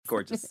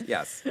Gorgeous.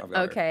 Yes. I've got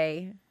her.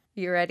 Okay.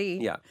 You ready?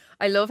 Yeah.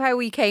 I love how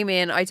we came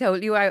in. I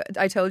told you I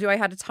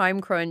had a time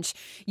crunch.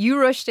 You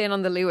rushed in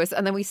on the Lewis,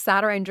 and then we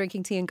sat around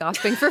drinking tea and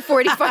gossiping for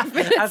 45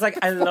 minutes. I was like,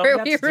 I love before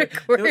that. we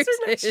recorded. Those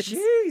are nice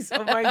shoes.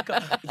 Oh my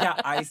God. Yeah,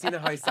 I seen a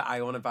house that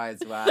I want to buy as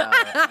well.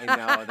 I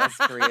know. That's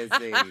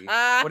crazy.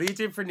 What are you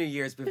doing for New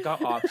Year's? We've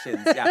got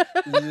options. Yeah.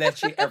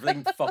 Literally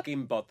everything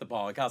fucking but the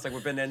podcast. Like,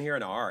 we've been in here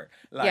an hour.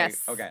 Like,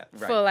 Yes. Okay.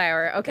 Right. Full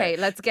hour. Okay,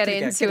 let's get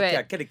into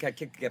it. Kitty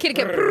cat. Okay,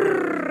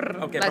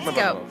 Okay. let's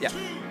go. Yeah.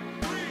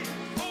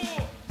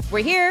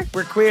 We're here.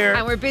 We're queer.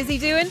 And we're busy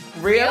doing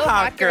Real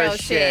Hot Girl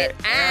shit.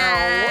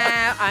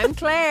 I'm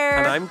Claire.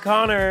 And I'm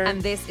Connor.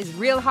 And this is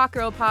Real Hot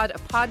Girl Pod, a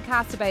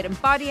podcast about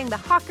embodying the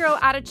hot girl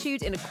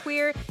attitude in a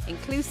queer,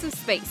 inclusive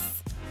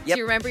space. Yep. Do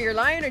you remember your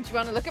line, or do you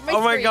want to look at my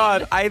Oh my screen?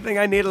 God, I think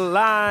I need a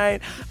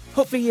line.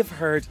 Hopefully you've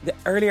heard the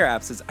earlier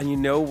episodes and you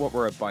know what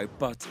we're about,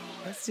 but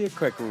let's do a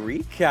quick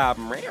recap.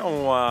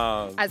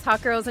 As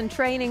hot girls in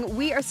training,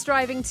 we are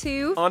striving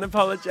to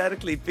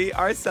unapologetically be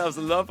ourselves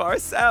and love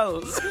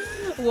ourselves.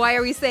 Why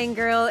are we saying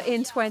girl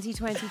in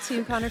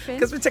 2022, Connor Finn?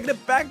 Because we're taking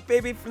it back,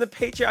 baby, from the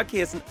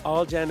patriarchy as an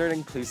all-gender and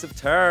inclusive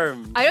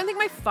term. I don't think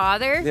my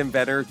father, The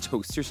inventor of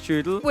toaster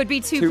strudel, would be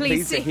too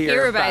pleased to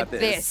hear about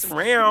this.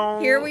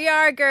 Here we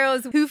are,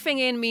 girls, hoofing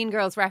in Mean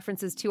Girls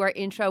references to our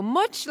intro,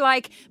 much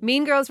like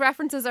Mean Girls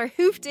references are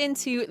hoofed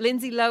into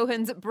Lindsay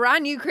Lohan's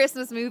brand new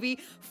Christmas movie,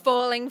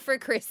 Falling for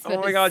Christmas.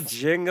 Oh my God,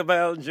 jingle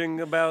bell,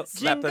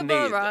 slap the Jingle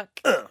Bell knee.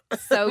 Rock.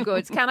 So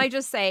good. Can I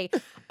just say,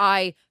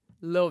 I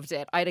loved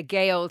it. I had a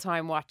gay old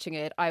time watching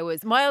it. I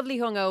was mildly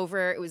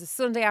hungover. It was a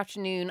Sunday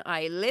afternoon.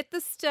 I lit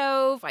the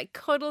stove. I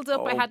cuddled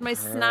up. I had my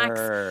snacks.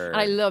 And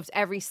I loved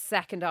every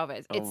second of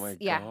it. It's, my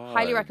yeah, God.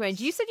 highly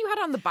recommend. You said you had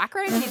it on the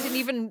background. You didn't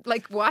even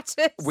watch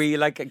it. We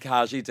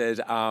casually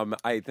did.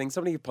 I think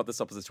somebody put this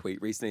up as a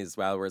tweet recently as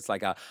well, where it's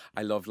like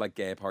I love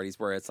gay parties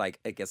where it's like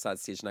it gets that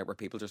stage night where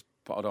people just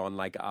put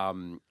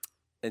on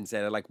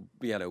instead of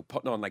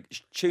putting on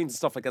tunes and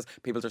stuff like this,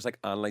 people just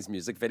analyze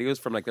music videos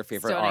from their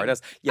favorite Stunning.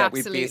 artists. Yeah,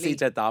 Absolutely. we basically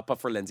did that, but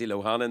for Lindsay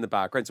Lohan in the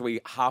background. So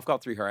we half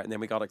got through her, and then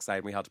we got excited.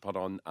 And we had to put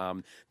on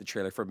the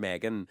trailer for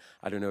Megan.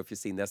 I don't know if you've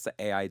seen this, the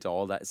AI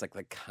doll that is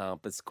the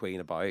campus queen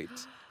about.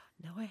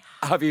 No, I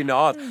Have you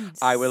not?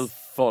 I will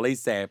fully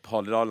say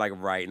put it on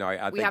right now.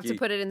 I We think have to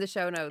put it in the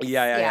show notes.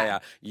 Yeah.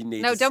 You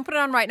need No, to don't put it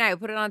on right now.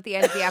 Put it on at the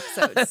end of the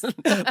episodes.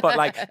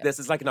 but this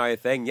is now a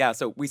thing. Yeah,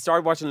 so we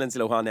started watching Lindsay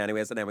Lohan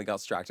anyways, and then we got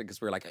distracted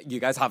because we were like, you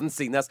guys haven't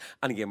seen this,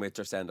 and again we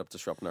just end up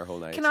disrupting our whole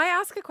night. Can I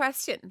ask a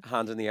question?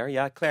 Hand in the air,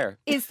 yeah, Claire.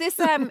 Is this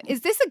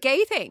a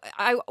gay thing?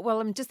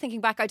 I'm just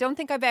thinking back. I don't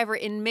think I've ever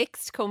in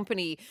mixed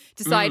company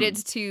decided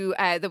to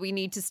that we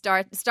need to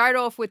start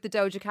off with the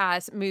Doja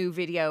Cat Moo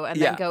video and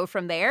then go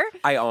from there.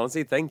 I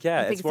honestly think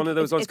it's one of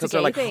those ones because they're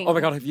like, thing. oh my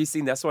God, have you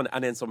seen this one?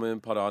 And then someone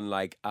put on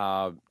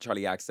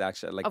Charlie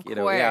XCX, of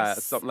course. Yeah,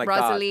 something like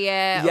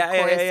Rosalia, that. of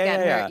course,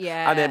 getting her.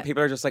 And then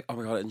people are just like, oh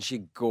my God, isn't she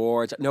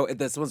gorgeous? No,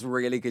 this one's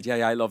really good.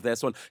 Yeah, I love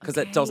this one because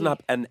it doesn't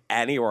happen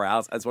anywhere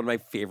else. It's one of my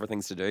favorite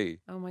things to do.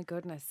 Oh my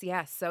goodness,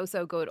 yes,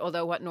 so good.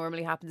 Although what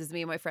normally happens is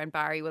me and my friend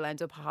Barry will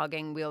end up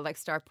hogging. We'll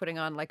start putting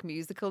on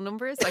musical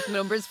numbers,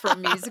 numbers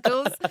from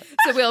musicals.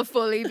 So we'll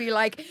fully be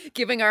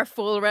giving our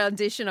full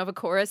rendition of a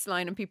chorus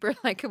line, and people are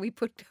like, "Can we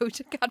put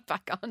Doja Cat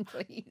back on,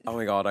 please?" Oh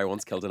my God, I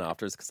once killed an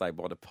afters because I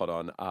wanted to put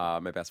on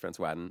my best friend's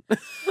wedding.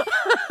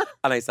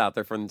 And I sat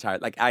there for an entire,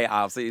 I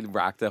absolutely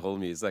racked the whole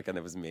music and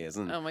it was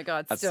amazing. Oh my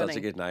God, That's stunning. such a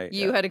good night.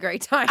 You had a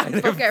great time. I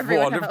had Fuck a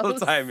everyone wonderful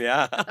else. time,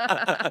 yeah.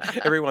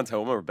 Everyone's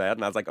home or bed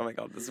and I was like, oh my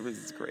God, this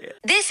is great.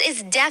 This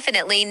is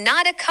definitely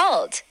not a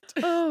cult.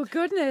 Oh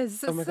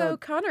goodness. Oh my So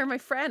God. Connor, my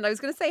friend, I was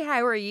going to say,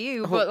 how are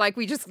you? But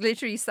we just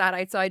literally sat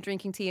outside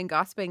drinking tea and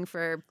gossiping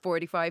for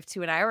 45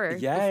 to an hour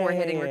before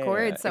hitting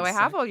record. So I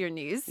have all your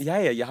news. Yeah,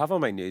 you have all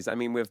my news. I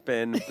mean, we've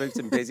been booked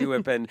and busy.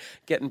 We've been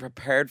getting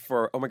prepared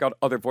for, oh my God,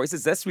 Other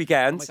Voices this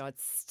weekend. Oh my God,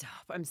 stop.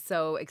 I'm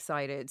so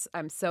excited.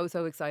 I'm so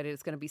excited.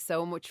 It's going to be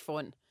so much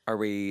fun. Are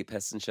we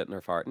pissing, shitting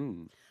or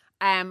farting?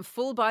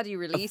 Full body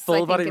release. full I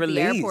think, body at release?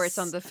 the airports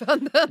on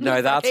the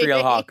No, that's real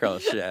Friday. hot girl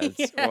shit.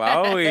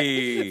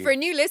 Wowie. For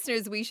new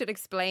listeners, we should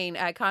explain.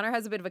 Connor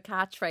has a bit of a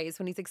catchphrase.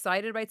 When he's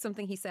excited about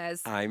something, he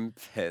says, I'm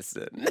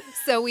pissing.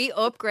 so we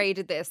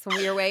upgraded this when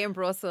we were away in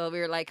Brussels. We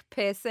were like,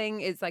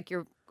 pissing is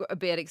you're a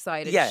bit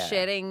excited. Yeah.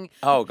 Shitting.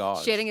 Oh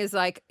God. Shitting is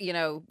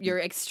you're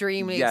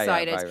extremely Yeah,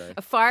 excited. right.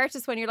 A fart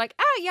is when you're like,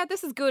 yeah,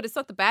 this is good. It's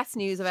not the best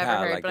news I've ever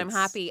Yeah, heard, but I'm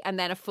happy. And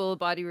then a full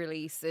body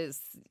release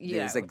is,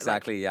 It's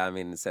exactly, I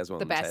mean, it says one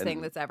the on the best tin.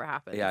 thing that's ever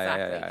happened. Yeah,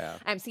 exactly.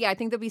 yeah. So I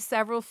think there'll be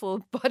several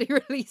full body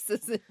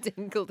releases at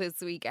Dingle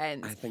this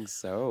weekend. I think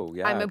so,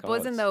 yeah. I'm a God.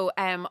 buzzing though.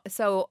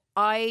 So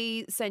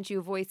I sent you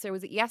a voice.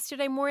 Was it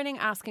yesterday morning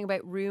asking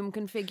about room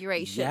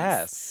configurations?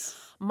 Yes.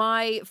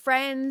 My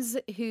friend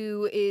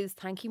who is,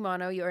 thank you,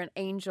 Mono, you're an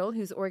angel,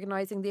 who's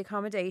organising the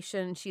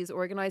accommodation. She's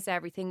organised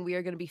everything. We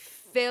are going to be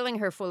filling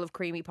her full of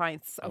creamy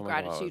pints of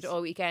gratitude all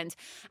weekend.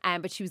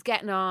 But she was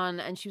getting on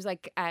and she was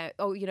like,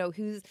 do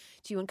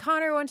you and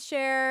Connor want to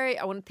share?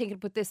 I want to think to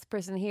put this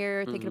person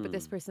here, thinking to put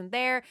this person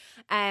there.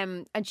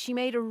 And she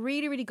made a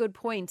really, really good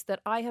point that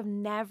I have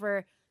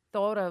never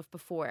thought of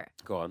before.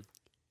 Go on.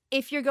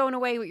 If you're going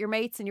away with your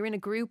mates and you're in a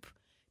group,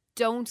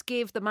 don't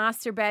give the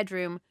master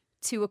bedroom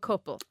to a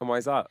couple. And why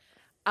is that?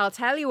 I'll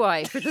tell you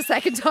why for the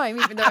second time,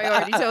 even though I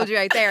already told you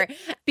out there.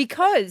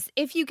 Because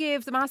if you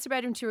give the master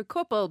bedroom to a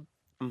couple,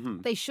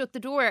 they shut the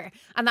door.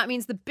 And that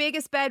means the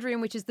biggest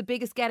bedroom, which is the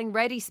biggest getting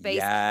ready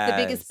space, the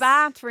biggest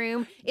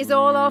bathroom, is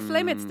all off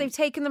limits. They've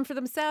taken them for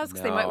themselves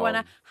because they might want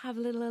to have a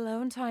little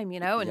alone time,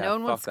 you know, and no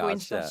one wants to go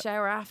into the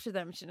shower after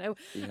them, you know.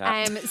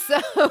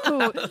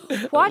 So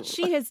what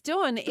she has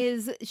done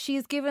is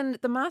she's given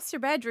the master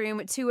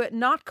bedroom to a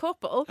not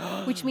couple,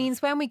 which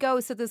means when we go,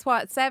 so there's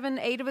 7,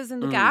 8 of us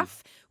in the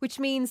gaff, which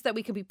means that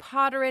we can be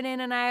pottering in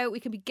and out, we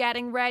can be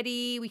getting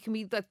ready, we can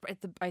be,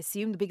 I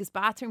assume the biggest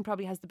bathroom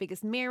probably has the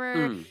biggest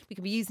mirror. We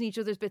can be using each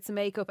other's bits of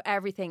makeup,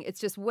 everything. It's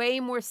just way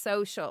more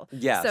social.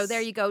 Yes. So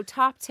there you go.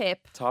 Top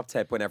tip. Top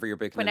tip whenever you're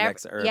booking the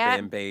next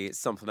Airbnb,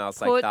 something else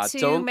put like that. Put 2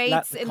 Don't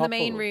mates in the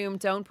main room.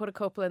 Don't put a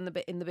couple in the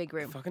big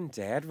room. Fucking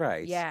dead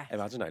right. Yeah.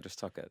 Imagine I just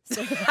took it.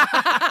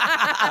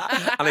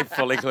 And I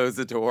fully closed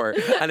the door.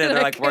 And then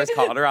they're like, where's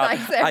Connor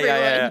at?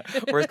 Yeah.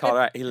 Where's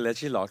Connor at? He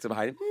literally locked it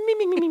behind.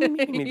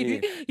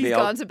 He's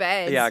gone to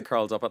bed. Yeah,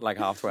 curled up at like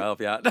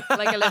 12:30, yeah.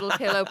 Like a little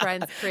pillow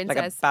princess. Like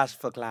a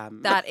bashful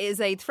clam. That is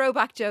a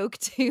throwback joke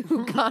to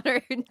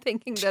Connor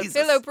thinking the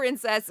pillow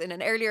princess in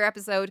an earlier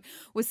episode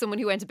was someone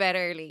who went to bed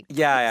early.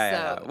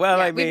 Yeah. So, well,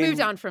 I mean, we've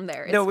moved on from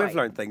there. No, we've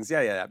learned things.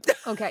 Yeah.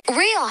 Okay.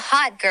 Real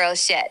hot girl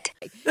shit.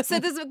 So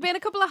there's been a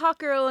couple of hot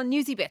girl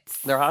newsy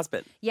bits. There has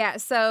been. Yeah.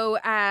 So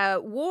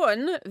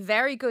one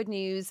very good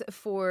news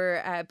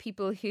for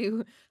people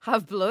who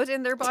have blood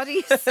in their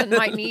bodies and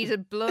might need a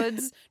blood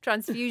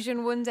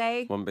transfusion one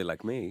day. Wouldn't be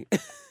like me.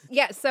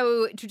 Yeah,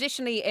 so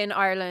traditionally in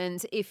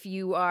Ireland, if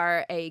you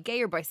are a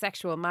gay or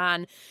bisexual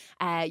man,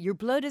 your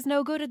blood is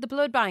no good at the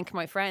blood bank,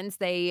 my friends.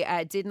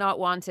 They did not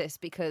want it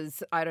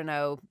because, I don't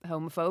know,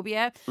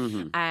 homophobia.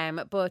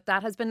 But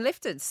that has been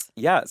lifted.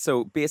 Yeah,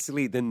 so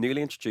basically the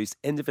newly introduced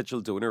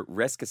individual donor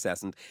risk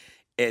assessment,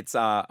 it's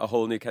a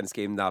whole new kind of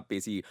scheme that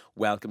basically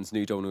welcomes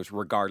new donors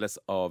regardless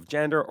of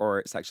gender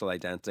or sexual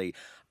identity.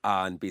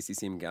 And basically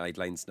same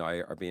guidelines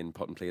now are being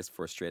put in place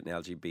for straight and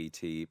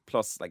LGBT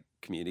plus like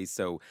communities.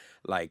 So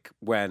like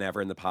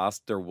whenever in the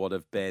past there would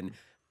have been,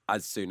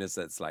 as soon as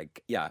it's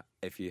like,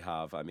 if you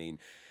have,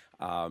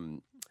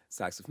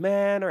 sex with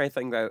men or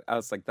anything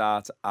else like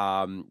that,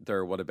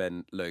 there would have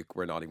been, look,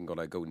 we're not even going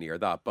to go near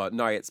that. But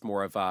now it's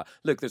more of a,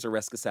 look, there's a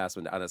risk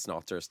assessment and it's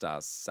not just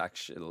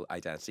sexual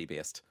identity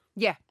based.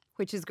 Yeah.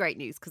 Which is great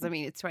news because,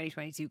 it's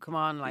 2022. Come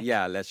on.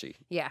 Yeah, literally.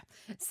 Yeah.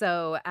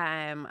 So,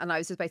 and I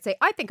was just about to say,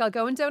 I think I'll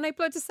go and donate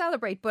blood to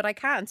celebrate, but I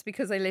can't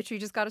because I literally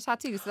just got a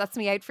tattoo. So that's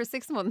me out for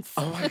 6 months.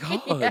 Oh my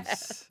God. Yeah.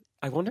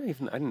 I wonder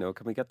even, I don't know,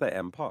 can we get the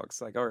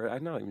Mpox? Or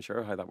I'm not even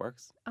sure how that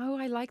works. Oh,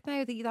 I like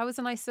now. That was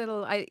a nice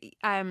little,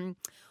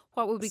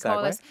 what would we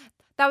call Segue? it?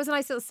 That was a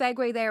nice little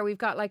segue there. We've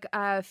got like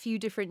a few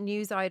different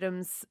news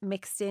items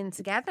mixed in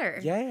together.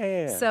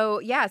 Yeah. So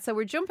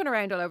we're jumping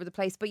around all over the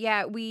place. But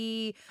yeah,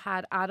 we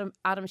had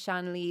Adam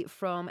Shanley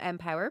from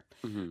Empower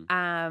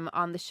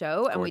on the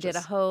show. And we did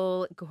a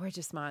whole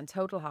gorgeous man,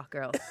 total hot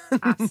girl,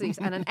 absolute,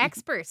 and an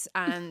expert.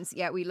 And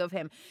yeah, we love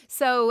him.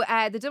 So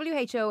the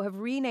WHO have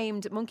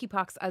renamed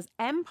monkeypox as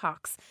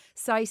Mpox,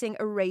 citing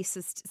a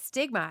racist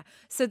stigma.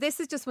 So this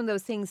is just one of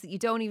those things that you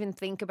don't even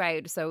think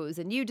about. So it was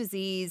a new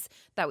disease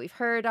that we've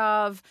heard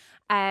of.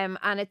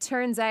 And it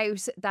turns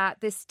out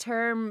that this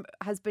term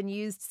has been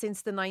used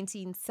since the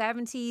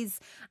 1970s,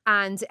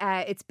 and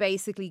it's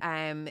basically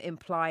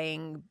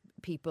implying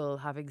people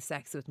having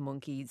sex with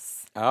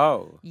monkeys.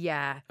 Oh.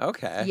 Yeah.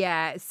 Okay.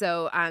 Yeah.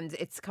 So, and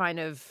it's kind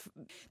of,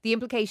 the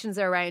implications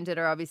around it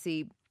are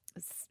obviously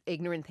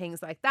ignorant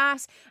things like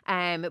that,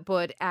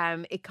 but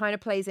it kind of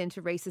plays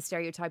into racist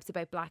stereotypes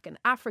about Black and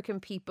African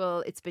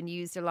people. It's been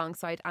used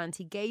alongside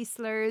anti-gay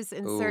slurs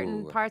in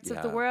certain parts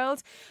of the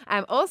world.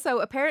 Also,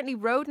 apparently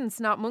rodents,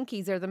 not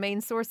monkeys, are the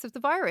main source of the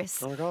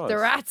virus. Oh my God. The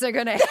rats are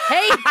going to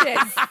hate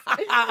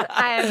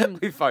this.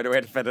 We found a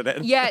way to fit it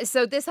in. Yeah,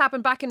 so this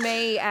happened back in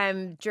May.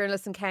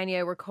 Journalists in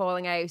Kenya were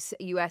calling out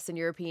US and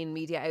European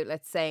media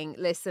outlets saying,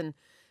 listen,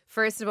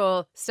 first of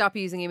all, stop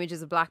using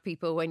images of Black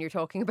people when you're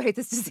talking about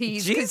this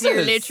disease because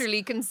you're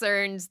literally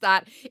concerned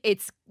that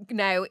it's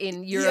now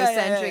in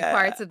Eurocentric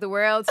parts of the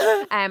world.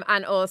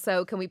 And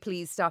also, can we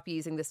please stop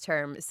using this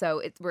term?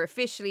 So we're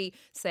officially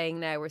saying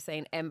now, we're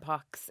saying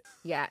Mpox.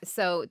 Yeah,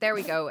 so there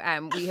we go.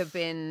 We have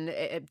been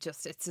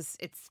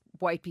it's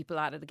white people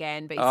at it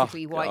again,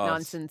 basically white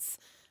nonsense.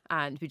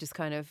 And we just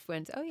kind of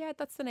went, oh yeah,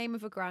 that's the name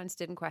of a grant,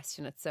 didn't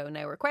question it. So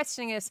now we're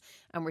questioning it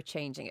and we're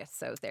changing it.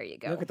 So there you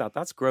go. Look at that,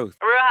 that's growth.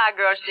 Real hot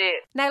girl shit.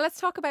 Now let's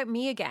talk about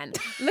me again.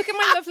 Look at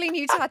my lovely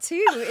new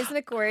tattoo. Isn't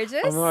it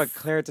gorgeous? Oh my God,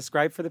 Claire,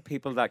 describe for the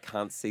people that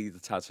can't see the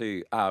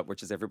tattoo,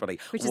 which is everybody.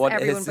 Which is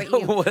everyone but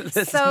you. What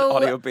is so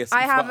audio-based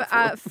I have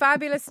platform? a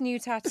fabulous new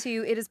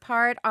tattoo. It is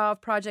part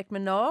of Project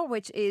Manaw,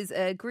 which is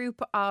a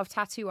group of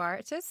tattoo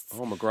artists.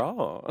 Oh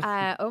McGraw.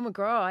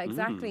 McGraw,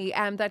 exactly.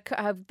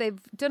 They've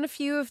done a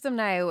few of them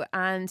now,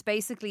 and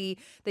basically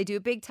they do a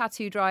big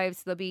tattoo drive.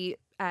 So there'll be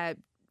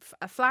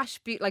a flash,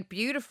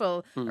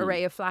 beautiful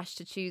array of flash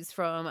to choose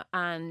from,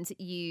 and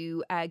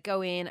you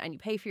go in and you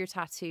pay for your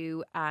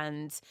tattoo,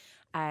 and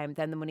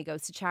then the money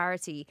goes to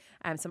charity.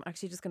 So I'm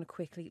actually just going to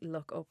quickly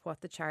look up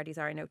what the charities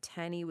are. I know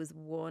Tenny was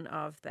one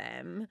of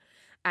them.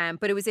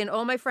 But it was in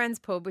All My Friends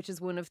Pub, which is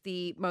one of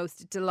the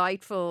most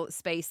delightful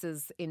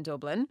spaces in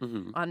Dublin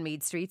on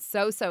Mead Street.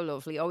 So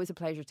lovely. Always a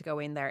pleasure to go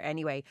in there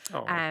anyway.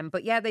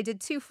 But yeah, they did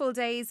 2 full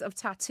days of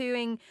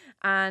tattooing.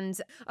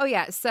 And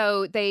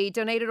so they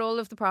donated all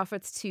of the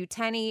profits to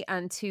Tenny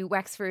and to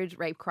Wexford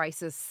Rape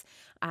Crisis.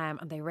 And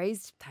they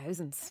raised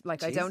thousands.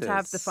 Like, Jesus. I don't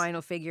have the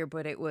final figure,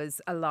 but it was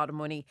a lot of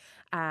money.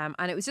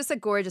 And it was just a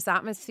gorgeous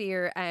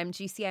atmosphere.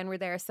 GCN were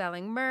there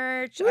selling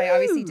merch. Woo! I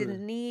obviously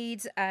didn't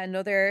need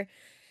another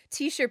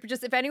T-shirt, but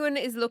just if anyone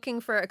is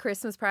looking for a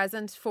Christmas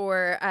present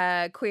for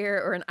a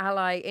queer or an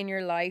ally in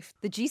your life,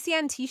 the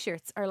GCN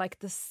T-shirts are like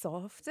the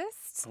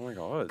softest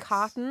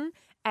cotton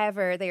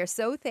ever. They are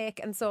so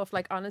thick and soft.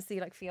 Like, honestly,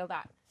 like, feel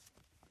that.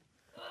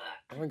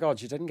 Oh my God,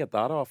 you didn't get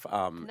that off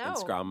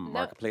Instagram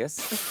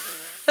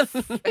Marketplace?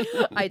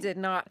 I did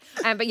not.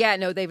 But yeah,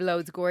 no, they've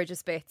loads of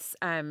gorgeous bits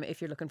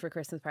if you're looking for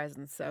Christmas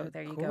presents. So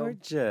there you go.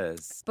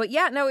 Gorgeous. But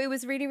yeah, no, it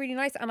was really, really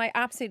nice. And I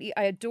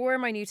adore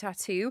my new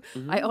tattoo.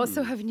 I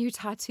also have a new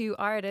tattoo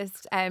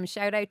artist.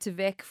 Shout out to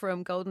Vic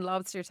from Golden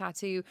Lobster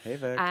Tattoo. Hey,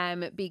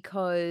 Vic.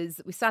 Because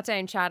we sat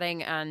down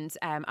chatting, and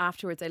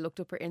afterwards I looked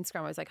up her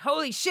Instagram. I was like,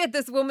 holy shit,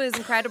 this woman is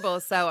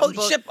incredible. So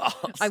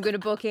I'm going to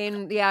book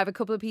in. Yeah, I have a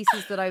couple of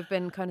pieces that I've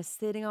been kind of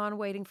sitting on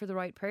waiting for the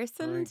right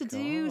person to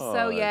do.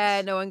 So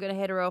yeah, no, I'm going to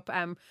hit her up.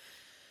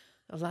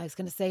 I was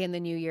going to say in the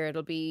new year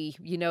it'll be,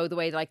 you know, the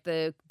way like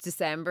the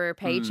December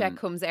paycheck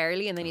comes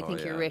early and then you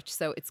think you're rich,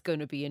 so it's going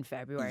to be in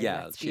February.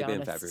 Yeah, it should be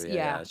in February.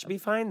 Yeah, it should be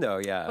fine though.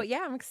 Yeah, but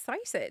yeah, I'm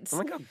excited. Oh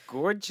my God,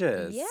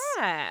 gorgeous.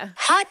 Yeah,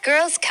 hot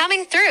girls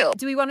coming through.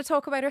 Do we want to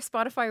talk about our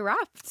Spotify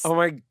Wrapped? Oh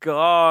my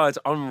God,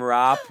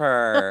 unwrap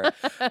her.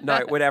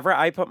 Now, whenever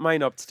I put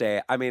mine up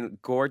today, I mean,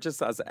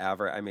 gorgeous as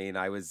ever. I mean,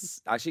 I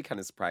was actually kind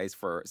of surprised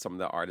for some of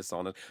the artists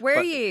on it.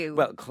 Were you?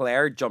 Well,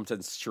 Claire jumped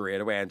in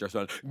straight away and just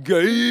went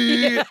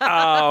gay.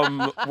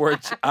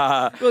 Which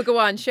we'll go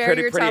on. Share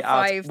your top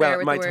 5.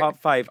 Well, my top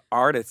 5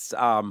 artists,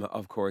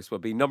 of course,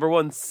 would be number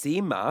 1,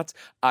 C-Matt.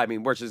 I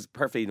mean, which is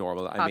perfectly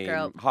normal.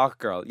 Hot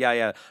girl.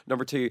 Yeah.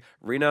 Number 2,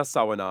 Rina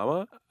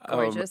Sawanama.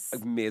 Gorgeous.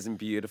 Amazing,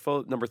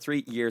 beautiful. Number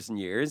 3, Years and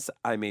Years.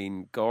 I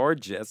mean,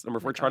 gorgeous.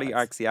 Number 4, Charlie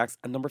XCX.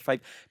 And number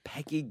 5,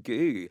 Peggy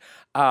Goo.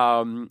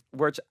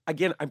 Which,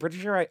 again, I'm pretty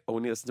sure I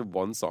only listened to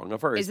one song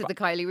of hers. Is it the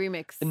Kylie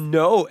remix?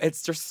 No,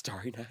 it's just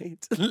Starry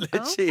Night.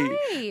 Literally.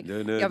 Okay.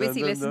 You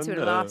obviously listen to it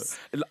a lot.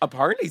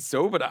 Apparently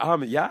so, but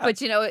yeah. But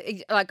you know,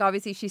 like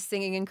obviously she's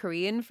singing in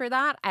Korean for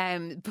that.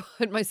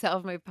 But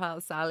myself, my pal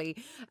Sally,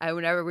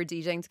 whenever we're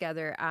DJing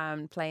together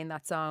and playing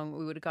that song,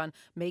 we would have gone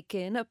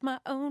making up my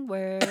own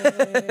words,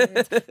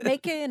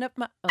 making up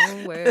my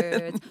own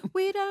words.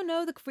 We don't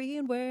know the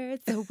Korean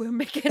words, so we're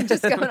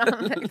just going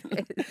on like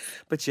this.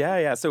 But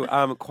yeah. So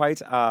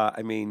quite.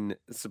 I mean,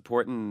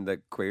 supporting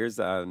the queers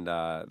and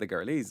the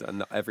girlies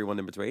and everyone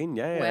in between.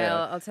 Yeah.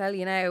 Well, I'll tell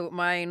you now,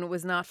 mine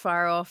was not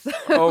far off.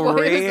 Oh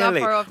really?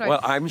 Well,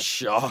 I'm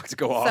shocked.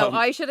 Go on. So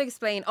I should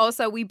explain.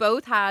 Also, we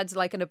both had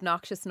like an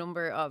obnoxious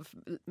number of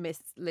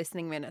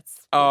listening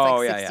minutes. Oh,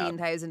 like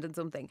 16,000 and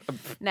something.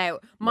 Now,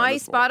 my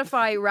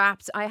Spotify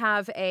Wrapped, I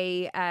have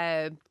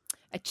a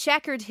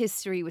checkered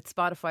history with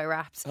Spotify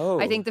Wrapped. Oh.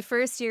 I think the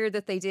first year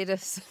that they did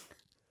it,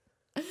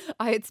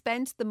 I had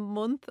spent the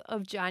month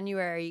of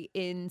January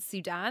in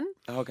Sudan,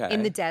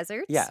 in the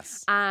desert.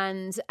 Yes.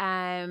 And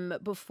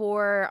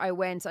before I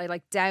went, I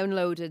like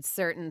downloaded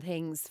certain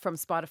things from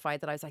Spotify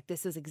that I was like,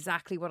 this is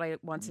exactly what I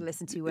want to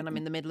listen to when I'm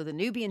in the middle of the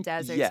Nubian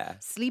desert,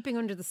 sleeping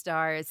under the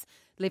stars.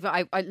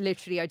 I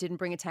didn't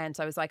bring a tent.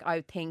 I was like,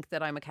 I think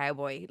that I'm a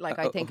cowboy. Like,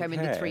 I think I'm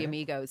in the Three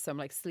Amigos. So I'm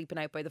like sleeping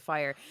out by the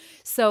fire.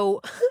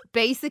 So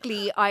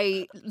basically,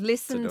 I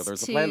listened to...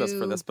 There's a playlist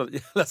for this, but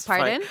that's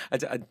Pardon?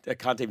 Fine. I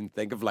can't even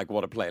think of like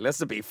what a playlist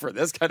would be for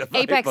this kind of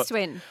vibe, Apex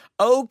Twin.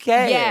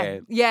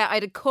 Okay. Yeah. I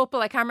had a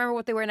couple. I can't remember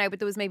what they were now, but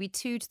there was maybe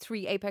 2 to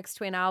 3 Apex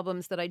Twin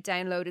albums that I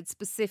downloaded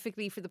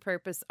specifically for the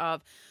purpose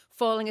of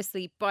falling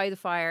asleep by the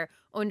fire,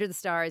 under the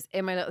stars,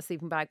 in my little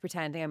sleeping bag,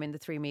 pretending I'm in the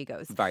Three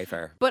Amigos. Very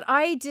fair. But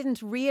I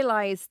didn't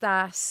realise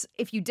that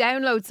if you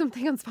download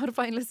something on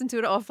Spotify and listen to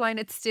it offline,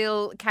 it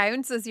still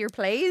counts as your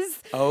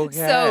plays. Okay.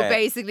 So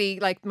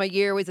basically, like, my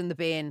year was in the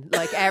bin.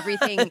 Like,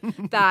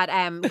 everything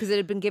that, because it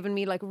had been giving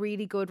me, like,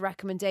 really good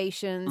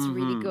recommendations,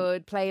 really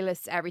good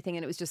playlists, everything,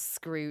 and it was just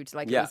screwed.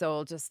 Like, it was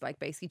all just, like,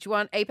 basically, do you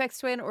want Apex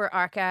Twin or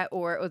Arca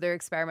or other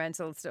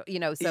experimental stuff, you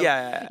know? So,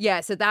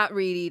 so that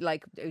really,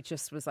 like, it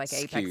just was, like,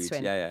 Skewed. Apex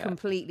Twin.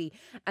 Completely.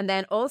 And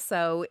then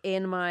also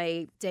in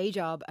my day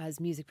job as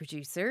music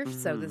producer,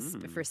 so this is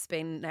for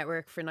Spin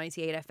Network for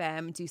 98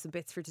 FM, do some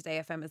bits for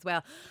Today FM as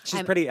well.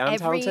 She's pretty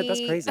talented.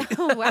 That's crazy.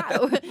 Oh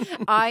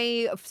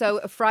wow.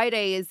 So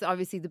Friday is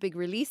obviously the big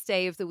release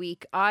day of the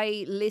week.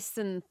 I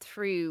listen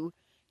through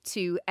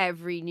to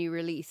every new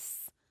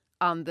release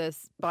on the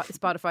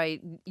Spotify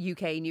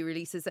UK new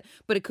releases,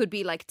 but it could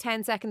be like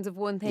 10 seconds of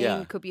one thing,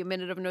 it could be a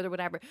minute of another,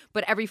 whatever.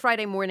 But every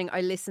Friday morning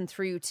I listen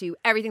through to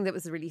everything that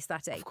was released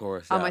that day, of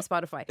course, on my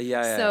Spotify.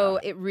 So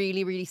it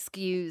really, really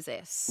skews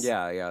it.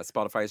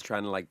 Spotify is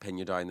trying to like pin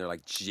you down. They're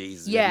like,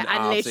 Jesus,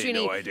 and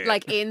literally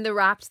like in the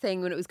Wrapped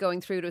thing when it was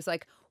going through, it was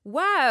like,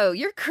 wow,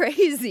 you're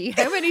crazy.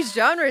 How many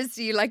genres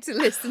do you like to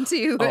listen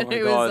to? Oh and my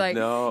it God, was like,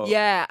 no.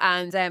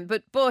 and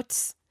But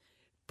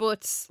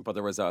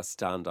there was a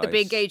standout. The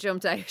big gay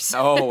jumped out.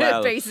 Oh,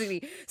 well.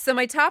 Basically. So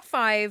my top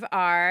 5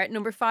 are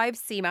number 5,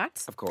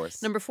 CMAT. Of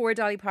course. Number 4,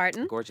 Dolly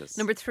Parton. Gorgeous.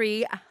 Number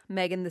 3,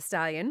 Megan Thee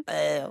Stallion.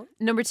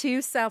 Number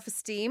 2,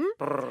 Self-Esteem.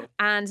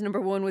 And number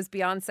 1 was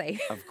Beyonce.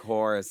 Of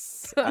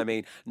course. I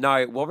mean,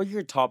 now, what were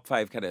your top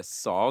 5 kind of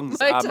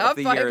songs My of top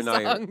the 5 year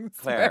now, songs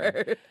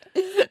Claire?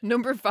 were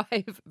number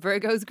 5,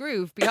 Virgo's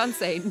Groove,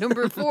 Beyonce.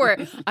 Number 4,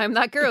 I'm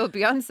That Girl,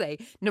 Beyonce.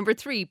 Number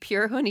 3,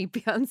 Pure Honey,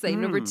 Beyonce.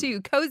 Number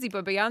 2, Cozy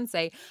by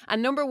Beyonce.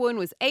 And number 1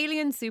 was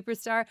Alien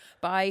Superstar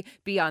by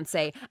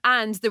Beyonce.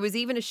 And there was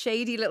even a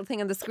shady little thing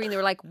on the screen. They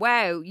were like,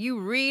 wow, you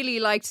really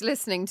liked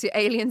listening to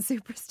Alien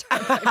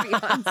Superstar by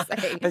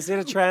Beyonce. I see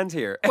a trend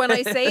here. When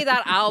I say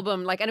that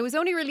album, like, and it was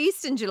only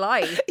released in July.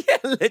 Yeah,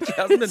 literally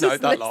hasn't been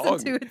out that long.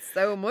 Just listen to it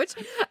so much.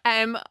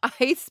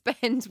 I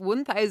spent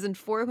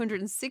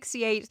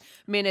 1,468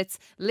 minutes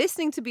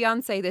listening to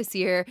Beyonce this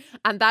year,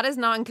 and that is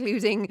not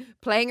including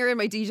playing her in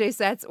my DJ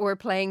sets or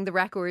playing the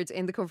record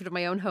in the comfort of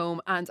my own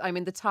home. And I'm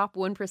in the top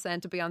 1%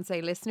 of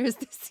Beyonce listeners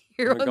this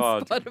year on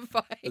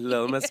Spotify.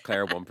 Little Miss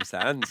Claire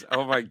 1%.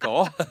 Oh my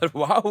God.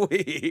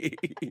 Wowie.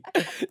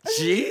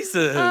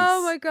 Jesus.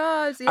 Oh my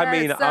God. Yeah. I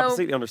mean, so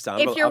absolutely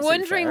understandable. if you're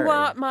wondering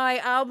what my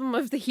album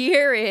of the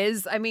year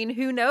is, I mean,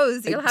 who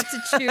knows? You'll have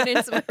to tune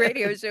into my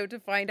radio show to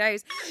find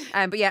out.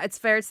 But yeah, it's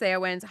fair to say I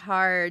went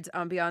hard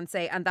on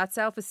Beyonce, and that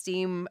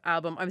Self-Esteem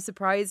album, I'm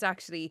surprised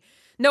actually.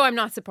 No, I'm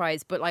not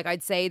surprised, but like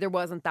I'd say there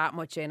wasn't that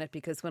much in it,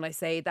 because when I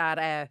say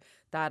that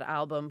that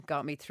album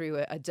got me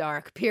through a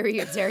dark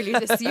period earlier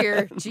this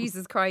year,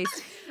 Jesus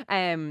Christ.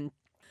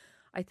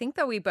 I think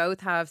that we both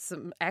have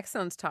some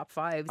excellent top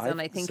 5s, and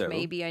I think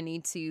maybe I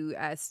need to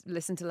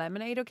listen to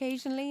Lemonade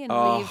occasionally and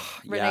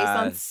leave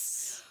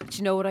Renaissance. Do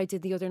you know what I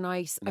did the other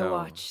night? No. I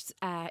watched...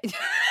 No,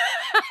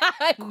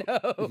 I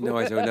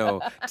don't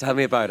know. Tell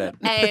me about it.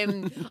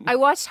 I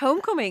watched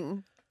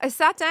Homecoming. I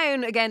sat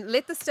down again,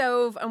 lit the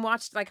stove, and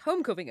watched like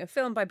Homecoming, a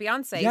film by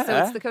Beyonce. Yeah. So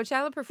it's the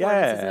Coachella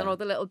performances and all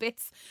the little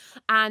bits.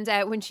 And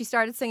when she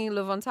started singing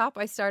Love on Top,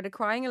 I started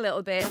crying a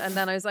little bit. And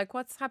then I was like,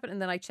 what's happened?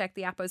 And then I checked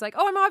the app. I was like,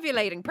 oh, I'm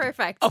ovulating.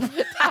 Perfect.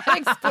 That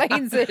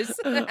explains it.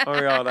 Oh my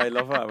God, I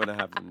love that when it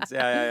happens.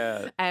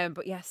 Yeah.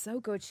 But yeah,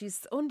 so good.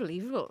 She's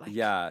unbelievable. Like,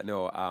 yeah,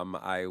 no,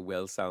 I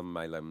will sell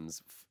my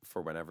limbs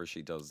for whenever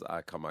she does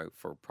come out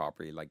for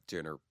properly, like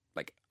doing her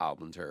like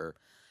album tour.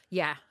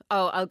 Yeah.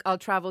 Oh, I'll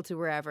travel to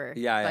wherever.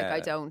 Yeah.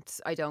 Like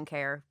I don't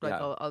care. Like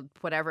I'll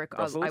whatever.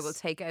 I will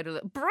take out a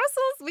little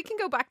Brussels. We can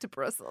go back to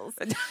Brussels,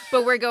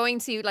 but we're going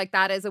to like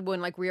that is a one.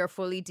 Like we are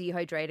fully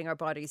dehydrating our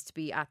bodies to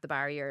be at the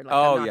barrier. Like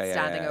I'm not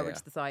standing over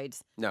to the side.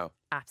 No.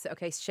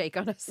 Absolutely. Okay, shake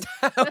on us.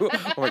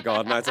 Oh my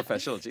God, now it's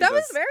official. Jesus. That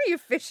was very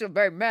official,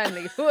 very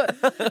manly.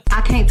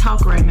 I can't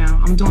talk right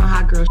now. I'm doing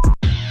hot girl.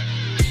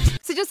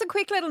 So just a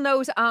quick little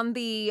note on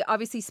the,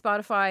 obviously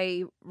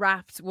Spotify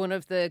Wrapped, one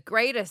of the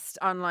greatest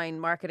online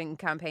marketing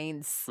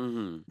campaigns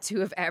to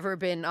have ever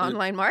been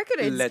online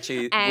marketed.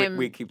 Literally,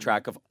 we keep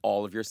track of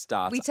all of your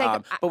stats, we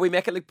take but we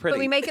make it look pretty. But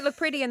we make it look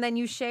pretty, and then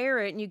you share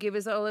it and you give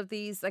us all of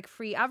these like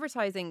free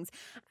advertisings.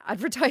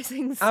 Give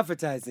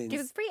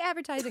us free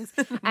advertisings.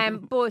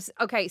 But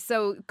okay,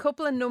 so a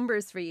couple of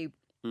numbers for you.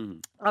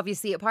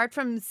 Obviously, apart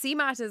from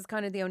CMAT is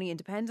kind of the only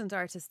independent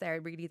artist there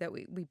really that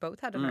we both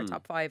had in our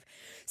top 5.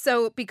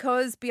 So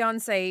because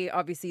Beyonce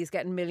obviously is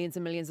getting millions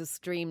and millions of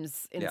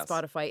streams in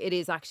Spotify, it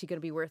is actually going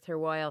to be worth her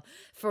while.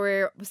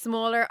 For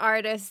smaller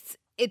artists,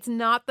 it's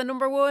not the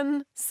number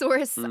one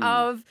source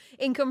of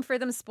income for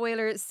them.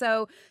 Spoiler.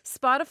 So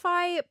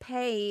Spotify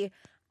pay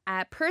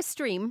per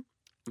stream.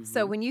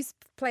 So when you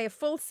play a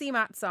full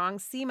CMAT song,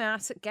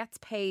 CMAT gets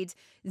paid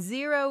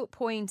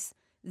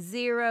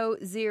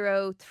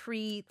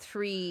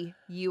 0.0033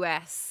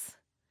 US.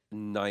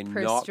 No,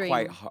 per not stream.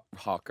 quite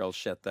hot girl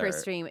shit there. Per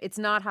stream. It's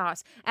not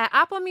hot.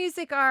 Apple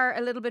Music are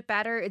a little bit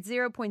better. It's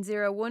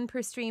 0.01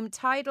 per stream.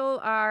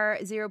 Tidal are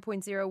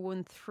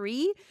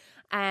 0.013.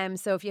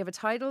 So if you have a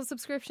Tidal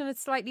subscription,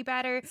 it's slightly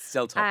better.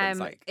 Still tuppence,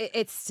 like.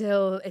 It's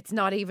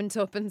not even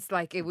tuppence.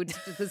 Like it would,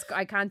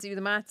 I can't do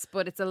the maths,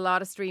 but it's a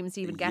lot of streams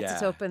to even get to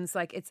tuppence.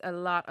 Like it's a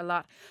lot.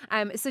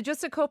 So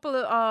just a couple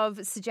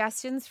of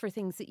suggestions for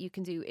things that you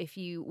can do if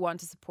you want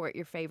to support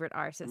your favourite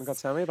artists. Oh my God,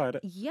 tell me about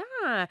it.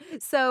 Yeah.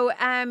 So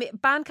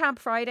Bandcamp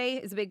Friday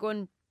is a big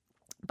one.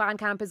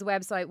 Bandcamp is a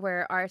website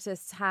where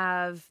artists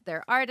have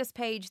their artist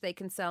page. They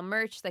can sell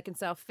merch, they can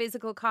sell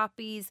physical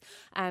copies,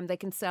 they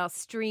can sell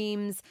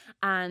streams,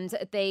 and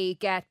they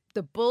get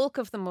the bulk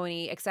of the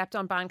money, except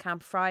on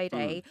Bandcamp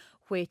Friday,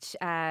 which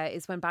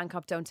is when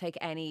Bandcamp don't take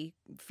any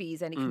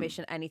fees, any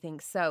commission, anything.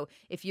 So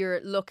if you're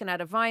looking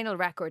at a vinyl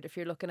record, if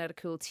you're looking at a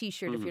cool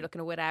t-shirt, if you're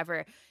looking at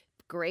whatever,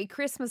 great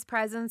Christmas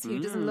presents. Who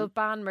doesn't love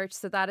band merch?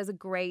 So that is a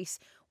great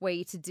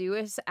way to do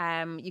it.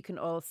 You can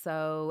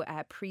also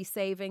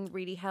pre-saving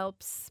really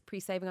helps.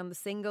 Pre-saving on the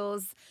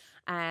singles.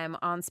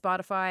 On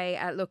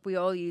Spotify. Look, we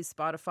all use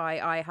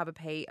Spotify.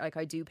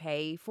 I do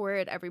pay for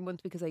it every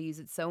month because I use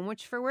it so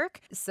much for work.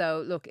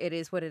 So look, it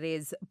is what it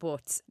is,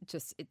 but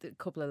just a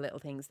couple of little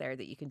things there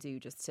that you can do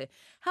just to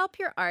help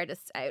your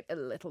artists out a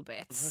little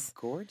bit. That's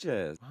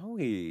gorgeous.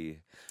 Wowie.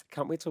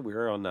 Can't wait till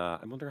we're on,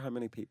 I wonder how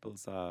many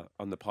people's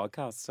on the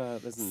podcast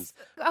listens.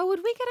 Oh, would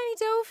we get any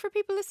dough for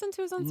people listening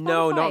to us on Spotify?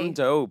 No, not in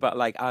dough, but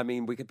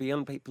we could be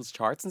on people's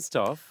charts and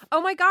stuff.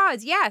 Oh my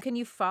God, yeah. Can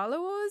you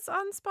follow us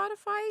on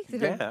Spotify?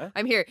 Yeah.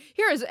 I'm here.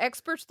 Here's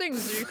expert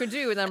things that you can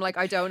do, and I'm like,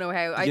 I don't know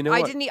how. I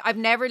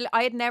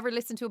had never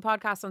listened to a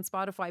podcast on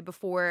Spotify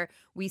before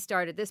we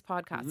started this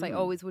podcast. I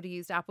always would have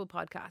used Apple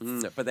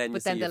Podcasts. But then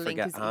the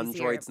link is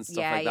Androids and stuff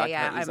like that.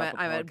 Can't use Apple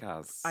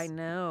Podcasts. I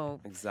know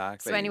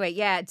exactly. So anyway,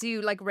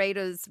 do rate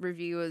us,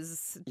 review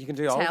us. You can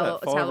do all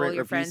of it. Tell all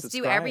your friends.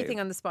 Do everything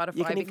on the Spotify.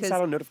 You can even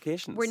set on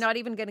notifications. We're not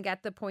even going to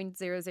get the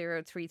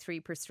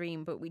 0.0033 per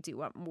stream, but we do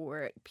want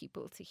more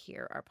people to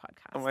hear our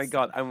podcast. Oh my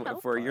God! And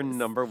if we're your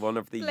number one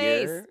of the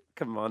year,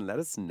 come on, let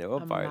us know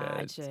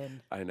about it.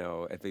 I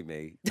know, it'd be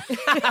me.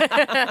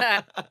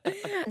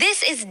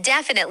 This is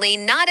definitely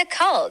not a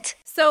cult.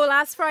 So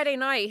last Friday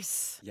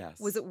night,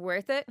 was it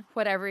worth it?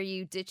 Whatever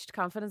you ditched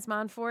Confidence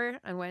Man for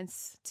and went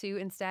to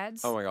instead?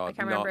 Oh my God, I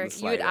can't remember.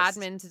 You had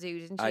admin to do,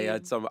 didn't you? I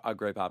had a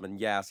group admin.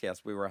 Yes.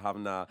 We were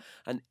having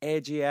an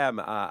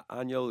AGM,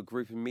 annual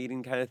group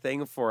meeting kind of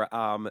thing for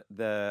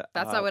the.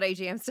 That's not what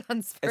AGM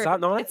stands for. Is that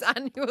not? It's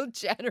annual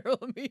general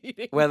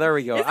meeting. Well, there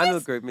we go. Annual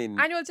group meeting.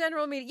 Annual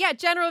general meeting. Yeah,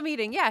 general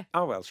meeting. Yeah.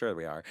 Oh well, sure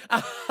we are.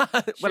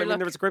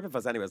 There was a group of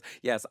us, anyways.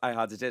 Yes, I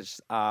had to ditch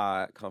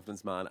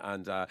Confidence Man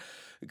and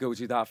go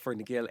do that for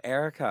Nigel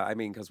Erica. I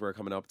mean, because we're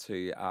coming up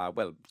to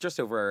just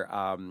over.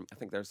 I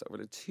think there's over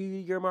the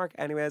 2-year mark,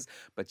 anyways.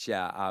 But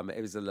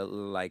it was a little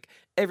like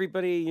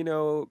everybody,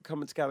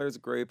 coming together as a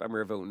group, and we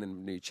were voting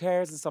in new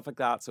chairs and stuff like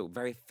that. So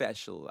very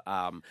official.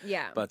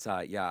 But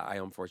I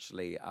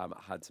unfortunately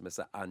had to miss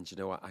it, and you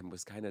know what? I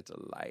was kind of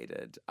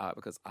delighted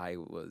because I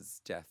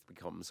was Death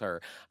Becomes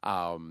Her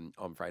on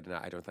Friday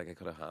night. I don't think I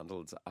could have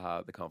handled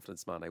the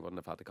Confidence Man. I wouldn't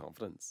have had the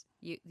confidence.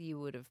 You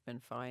would have been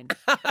fine.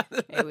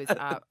 It was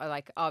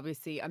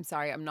obviously. I'm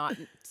sorry. I'm not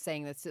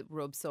saying this to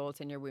rub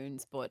salt in your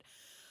wounds, but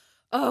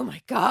oh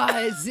my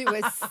God, it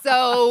was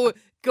so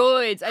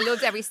good. I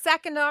loved every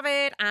second of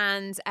it,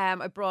 and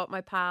I brought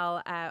my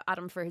pal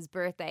Adam for his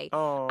birthday,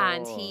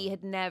 and he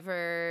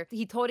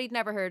thought he'd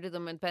never heard of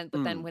them, but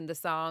then when the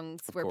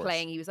songs were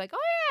playing, he was like, oh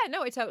yeah,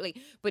 no, I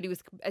totally. But he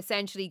was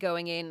essentially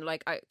going in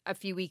like a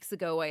few weeks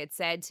ago. I had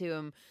said to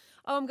him,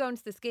 oh, I'm going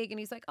to this gig. And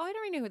he's like, oh, I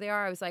don't really know who they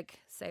are. I was like,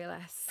 say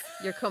less.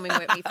 You're coming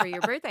with me for your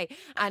birthday.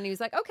 And he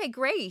was like, okay,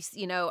 great.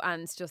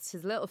 And just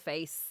his little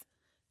face,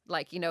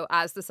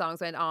 as the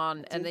songs went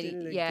on. And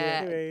then,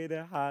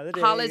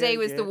 Holiday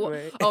was the one.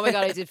 Oh my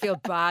God, I did feel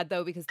bad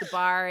though, because the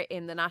bar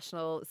in the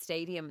National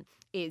Stadium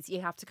is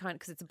you have to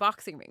because it's a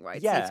boxing ring,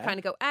 right? Yeah. So you have to kind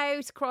of go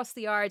out, across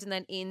the yard, and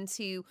then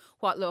into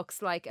what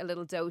looks like a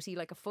little doty,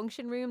 like a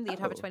function room. They'd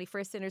have a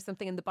 21st in or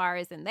something, and the bar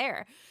is in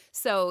there.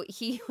 So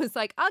he was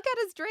like, I'll get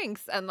his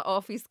drinks, and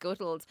off he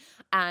scuttled.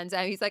 And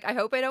he's like, I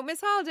hope I don't miss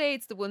Holiday.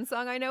 It's the one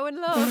song I know and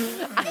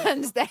love.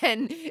 And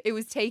then it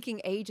was taking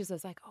ages. I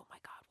was like, oh my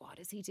God, what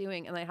is he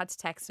doing? And I had to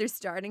text her,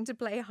 starting to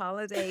play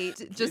Holiday.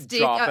 Just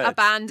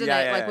abandon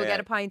it. We'll get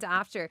a pint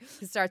after.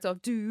 It starts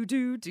off do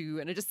do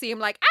do, and I just see him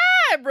like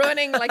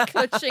running, like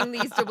clutching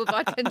these double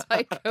vodka and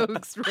Diet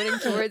Cokes, running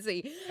towards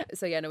me.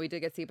 So we did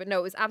get to see it, but no,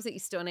 it was absolutely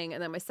stunning.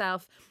 And then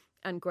myself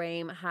and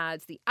Graham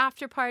had the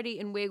after party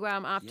in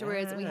Wigwam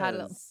afterwards. Yes. We had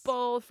a little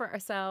ball for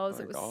ourselves.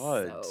 It was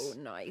so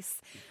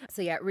nice.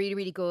 So really,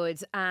 really good.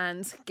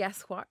 And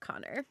guess what,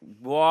 Connor?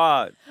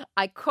 What?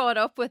 I caught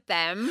up with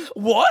them.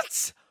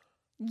 What?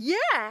 Yeah.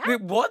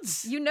 Wait,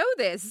 what? You know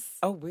this.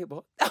 Oh, wait,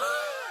 what?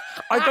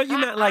 I thought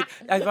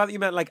you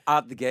meant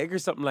at the gig or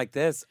something like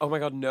this. Oh my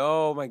God,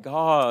 no, my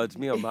God,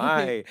 me oh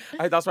my.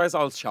 That's why I was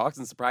all shocked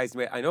and surprised.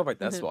 Wait, I know about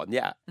this one,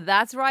 yeah.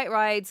 That's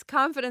right.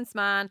 Confidence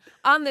Man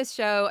on this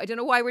show. I don't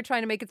know why we're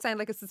trying to make it sound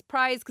like a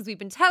surprise, because we've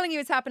been telling you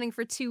it's happening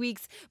for 2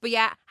 weeks. But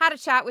had a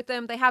chat with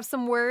them. They have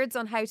some words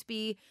on how to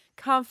be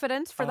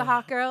confident for the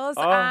hot girls.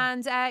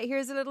 And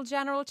here's a little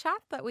general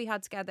chat that we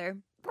had together.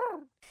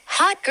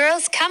 Hot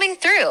girls coming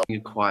through. A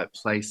quiet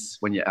place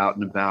when you're out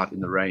and about in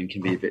the rain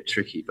can be a bit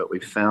tricky, but we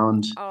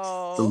found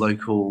the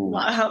local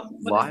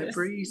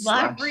library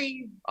art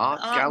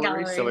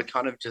gallery. So we're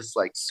kind of just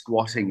like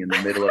squatting in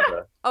the middle of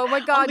a oh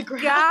my God,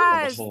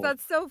 guys,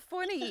 that's so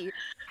funny.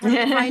 How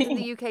did you find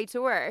the UK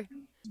tour?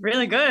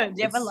 Really good.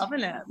 Yeah, we're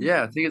loving it.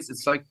 Yeah, I think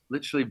it's like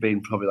literally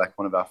been probably like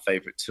one of our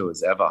favorite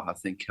tours ever. I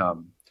think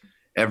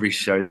every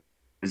show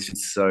is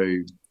just so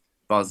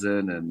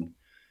buzzing, and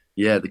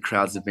the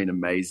crowds have been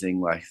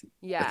amazing.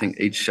 I think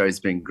each show's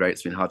been great.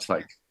 It's been hard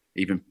to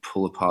even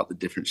pull apart the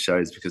different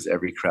shows because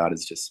every crowd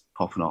is just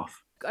popping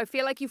off. I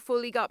feel like you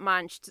fully got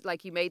manched.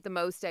 Like you made the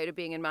most out of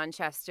being in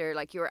Manchester.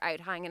 Like you were out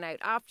hanging out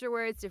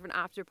afterwards, different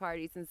after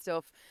parties and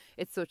stuff.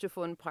 It's such a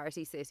fun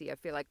party city. I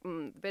feel like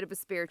a bit of a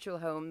spiritual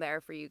home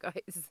there for you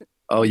guys.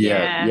 Oh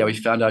yeah. We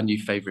found our new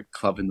favorite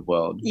club in the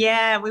world.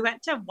 Yeah, we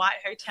went to White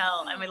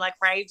Hotel and we like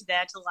raved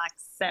there till like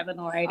 7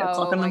 or 8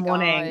 o'clock in the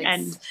morning,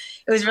 and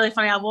it was really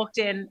funny. I walked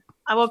in,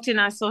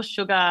 I saw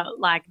Sugar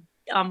like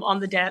on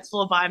the dance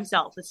floor by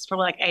himself. It's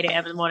probably like 8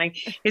 a.m. in the morning,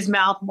 his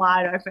mouth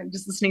wide open,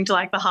 just listening to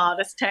like the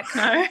hardest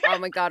techno. Oh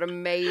my God,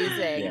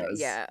 amazing.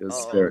 It was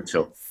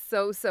spiritual.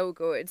 So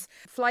good.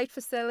 Flight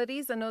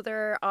Facilities,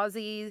 another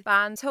Aussie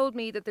band, told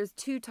me that there's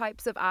 2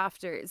 types of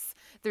afters.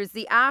 There's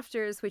the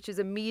afters, which is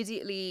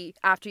immediately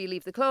after you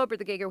leave the club or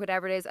the gig or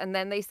whatever it is, and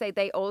then they say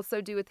they also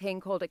do a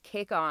thing called a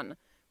kick-on,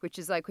 which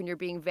is like when you're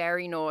being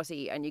very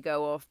naughty and you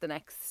go off the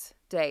next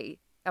day.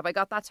 Have I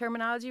got that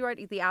terminology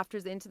right? The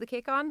afters into the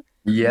kick-on?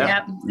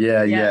 Yeah.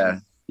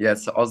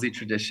 It's the Aussie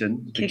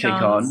tradition, the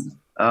kick-on.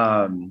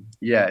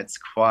 It's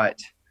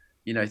quite,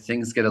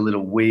 things get a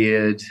little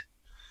weird.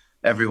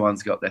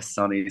 Everyone's got their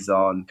sunnies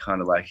on, kind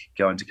of like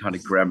going to kind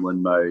of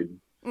gremlin mode.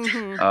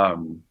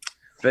 Mm-hmm.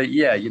 But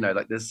yeah,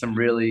 like there's some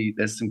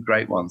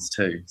great ones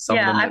too.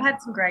 I've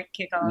had some great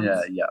kick-ons.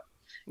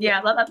 Yeah,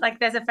 like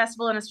there's a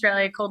festival in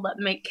Australia called Let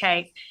Them Eat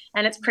Cake,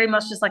 and it's pretty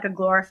much just like a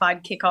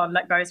glorified kick-on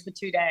that goes for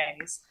 2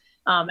 days.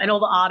 And all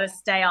the artists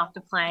stay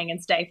after playing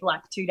and stay for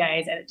like 2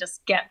 days, and it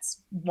just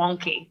gets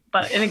wonky,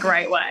 but in a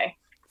great way.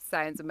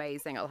 Sounds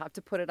amazing. I'll have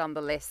to put it on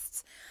the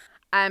list.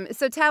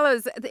 So tell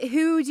us,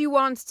 who do you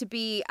want to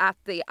be at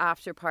the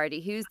after party?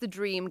 Who's the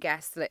dream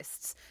guest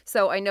list?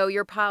 So I know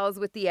you're pals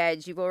with The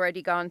Edge. You've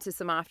already gone to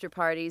some after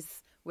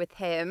parties with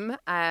him.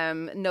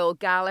 Noel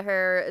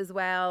Gallagher as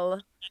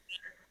well.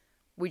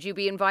 Would you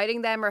be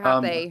inviting them, or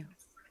have they?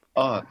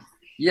 Oh,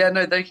 yeah,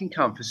 no, they can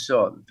come for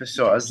sure.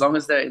 As long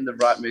as they're in the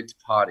right mood to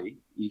party,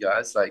 you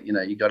guys,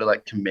 you got to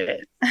like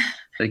commit.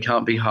 They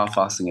can't be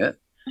half-assing it.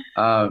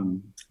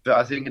 But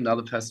I think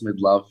another person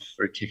we'd love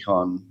for a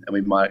kick-on, and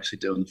we might actually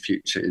do in the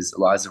future, is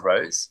Eliza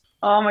Rose.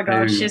 Oh my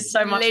gosh, she's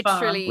so much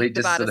fun. We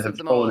just sort of have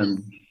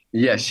fallen.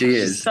 Yeah, she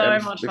is. She's so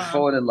much fun. We've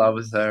fallen in love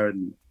with her,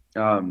 and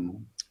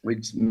we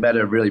met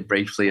her really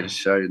briefly at a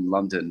show in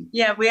London.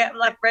 Yeah,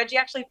 Reggie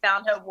actually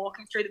found her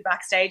walking through the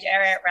backstage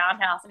area at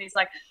Roundhouse, and he's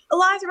like,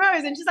 Eliza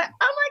Rose, and she's like,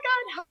 oh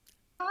my God,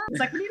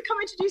 it's like, we need to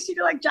come introduce you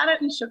to like Janet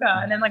and Sugar,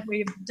 and then like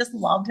we just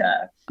loved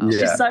her.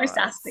 She's so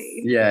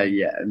sassy. Yeah,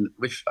 and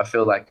I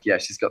feel like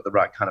she's got the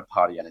right kind of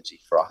party energy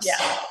for us. Yeah.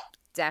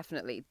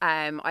 Definitely.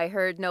 I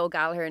heard Noel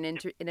Gallagher in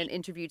an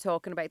interview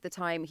talking about the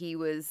time he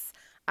was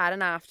at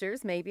an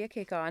afters, maybe a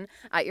kick-on,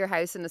 at your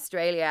house in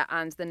Australia,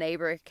 and the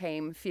neighbour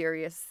came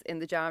furious in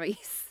the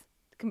jammies,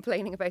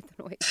 complaining about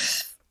the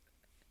noise.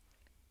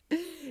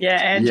 Yeah,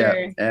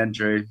 Andrew. Yeah,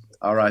 Andrew,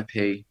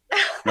 R.I.P.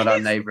 Not our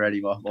neighbour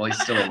anymore. Well, he's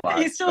still alive.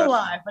 He's still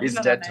alive. But he's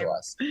dead to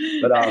us.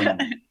 But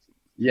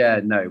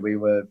we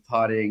were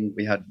partying.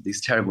 We had these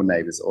terrible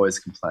neighbours, always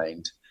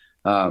complained.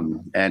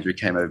 Andrew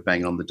came over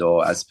banging on the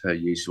door as per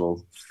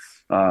usual.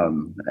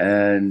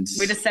 And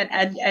we just sent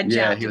Ed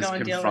out he to was go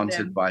and deal with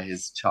confronted him. by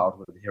his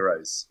childhood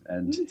heroes,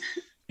 and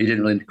he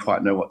didn't really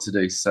quite know what to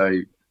do. So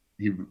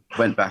he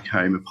went back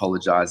home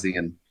apologising,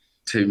 and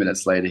 2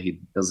 minutes later, there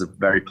was a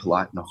very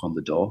polite knock on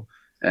the door.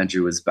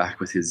 Andrew was back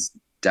with his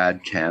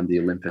dad cam, the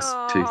Olympus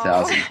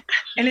 2000.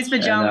 In his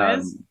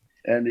pajamas.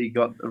 And he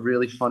got a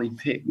really funny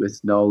pic with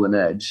Noel and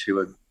Edge, who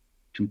are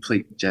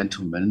complete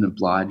gentlemen and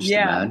obliged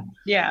man.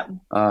 Yeah.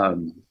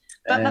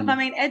 But I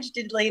mean, Edge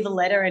did leave a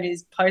letter in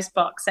his post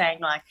box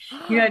saying, like,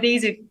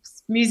 these are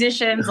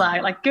musicians,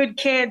 like good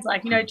kids,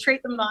 like,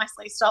 treat them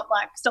nicely. Stop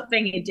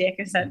being a dick,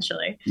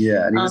 essentially.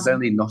 Yeah, and he was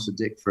only not a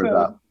dick for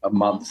about a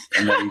month,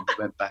 and then he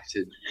went back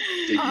to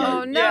dick mode.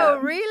 Oh no,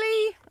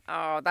 really?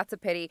 Oh, that's a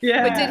pity.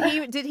 Yeah.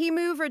 But did he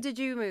move or did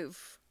you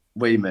move?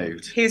 We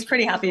moved. He was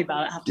pretty happy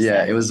about it, I have to say.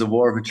 Yeah, it was a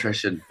war of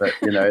attrition, but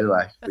we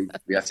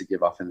had to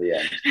give up in the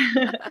end.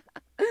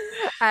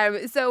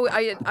 So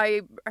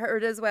I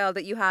heard as well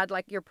that you had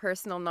like your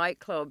personal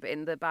nightclub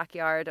in the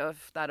backyard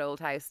of that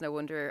old house. No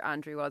wonder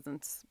Andrew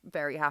wasn't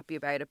very happy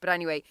about it. But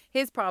anyway,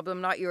 his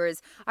problem, not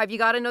yours. Have you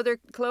got another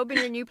club in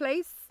your new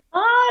place?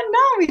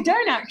 No, we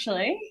don't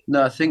actually.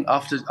 No, I think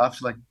after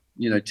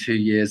 2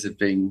 years of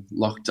being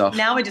locked off.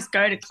 Now we just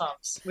go to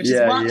clubs, which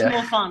is much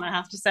more fun, I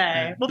have to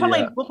say. We'll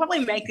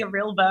probably make a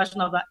real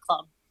version of that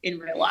club in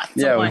real life.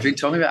 Yeah, we've been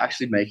talking about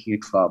actually making a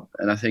club,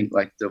 and I think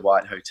like the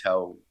White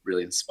Hotel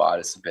really inspired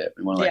us a bit.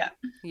 We want to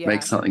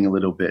make something a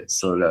little bit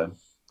sort of,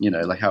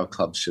 like how a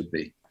club should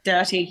be.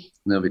 Dirty.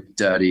 A little bit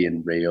dirty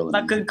and real.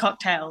 Like good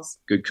cocktails.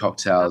 Good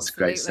cocktails,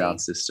 Absolutely. Great sound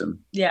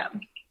system. Yeah.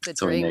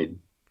 That's all we need.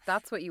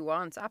 That's what you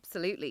want,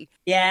 absolutely.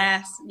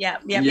 Yes, yeah.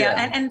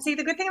 And see,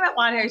 the good thing about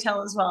White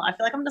Hotel as well, I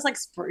feel like I'm just like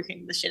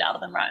spruiking the shit out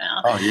of them right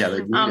now. Oh yeah, they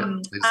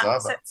need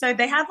it. So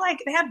they had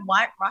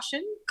White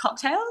Russian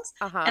cocktails,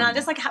 and I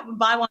just would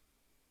buy one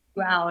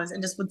for 2 hours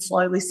and just would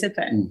slowly sip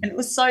it, and it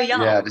was so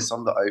yum. Yeah, just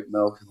on the oat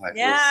milk and sweet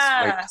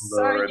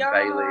Kahlua and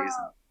Baileys.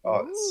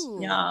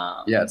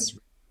 It's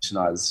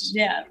revolutionized.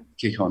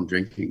 Kick on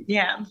drinking.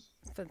 Yeah.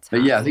 Fantastic.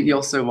 But yeah, I think you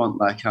also want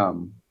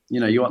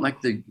you want like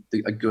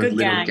a good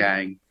little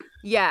gang.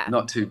 Yeah.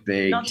 Not too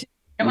big.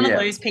 Don't want to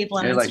lose people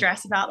and like,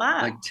 stress about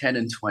that. Like 10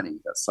 and 20,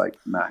 that's like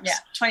max. Yeah,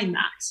 20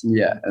 max.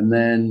 Yeah, and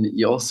then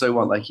you also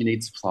want you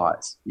need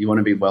supplies. You want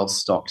to be well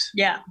stocked.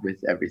 Yeah.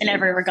 With everything. In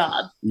every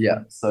regard. Yeah,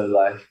 so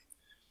like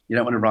you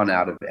don't want to run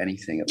out of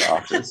anything at the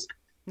afters.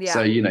 Yeah.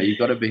 So you've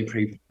got to be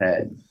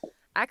pre-prepared.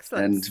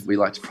 Excellent. And we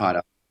like to pride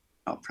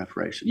our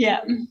preparation.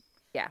 Yeah.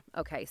 Yeah.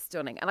 Okay.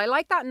 Stunning. And I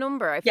like that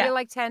number. I feel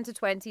like 10 to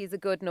 20 is a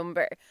good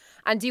number.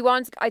 And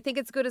I think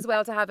it's good as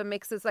well to have a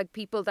mix of like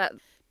people that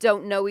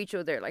don't know each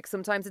other. Like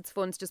sometimes it's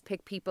fun to just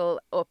pick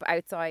people up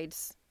outside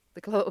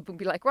the club and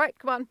be like, right,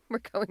 come on, we're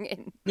going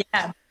in.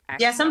 Yeah.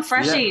 Yeah. Some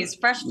freshies,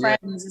 fresh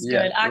friends is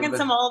good. I get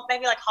some old,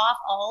 maybe like half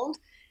old.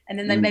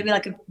 And then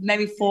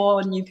maybe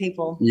 4 new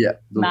people. Yeah, a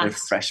little bit of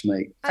fresh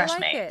meat.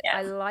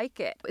 I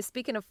like it.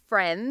 Speaking of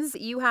friends,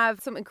 you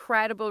have some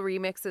incredible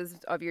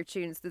remixes of your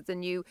tunes. There's a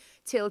new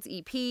Tilt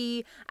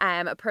EP,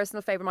 a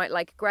personal favourite of mine,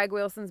 like Greg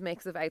Wilson's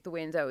mix of Out the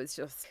Window is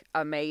just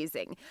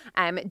amazing.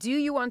 Do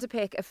you want to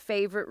pick a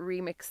favourite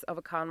remix of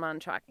a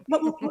Conman track?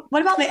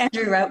 What about the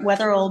Andrew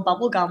Weatherall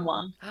Bubblegum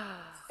one?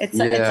 It's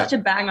such a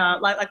banger.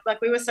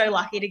 Like we were so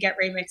lucky to get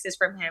remixes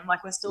from him.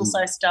 Like we're still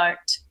so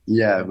stoked.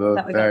 Yeah, we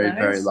were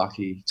very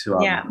lucky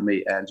to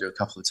meet Andrew a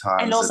couple of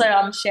times. And also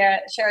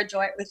share a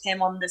joint with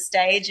him on the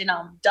stage in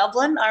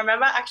Dublin. I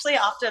remember actually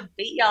after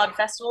Beatyard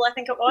Festival, I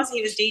think it was,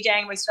 he was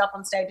DJing. We stood up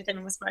on stage with him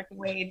and were smoking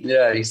weed.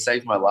 Yeah, he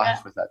saved my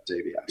life with that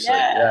doobie actually.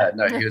 Yeah,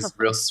 no, he was a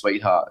real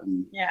sweetheart.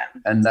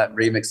 And that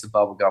remix of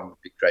Bubblegum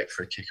would be great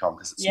for a kick on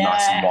because it's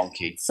nice and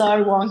wonky.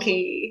 So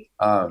wonky.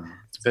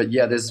 But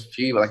yeah, there's a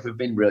few, like we've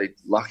been really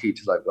lucky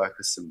to like work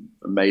with some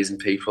amazing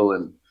people,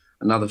 and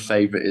another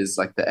favorite is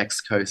like the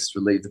X-Coast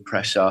Relieve the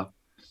Pressure,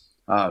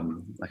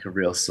 like a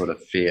real sort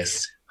of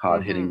fierce,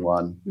 hard-hitting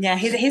one. Yeah,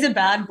 he's a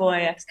bad boy,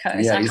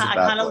 X-Coast. Yeah, I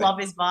kind of love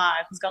his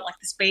vibe. He's got like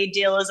the speed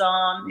dealers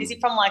on. Is he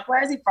from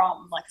where is he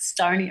from? Like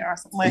Estonia or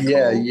somewhere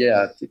cool?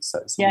 Yeah, I think so.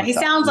 Yeah, he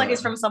sounds like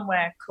he's from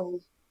somewhere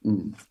cool.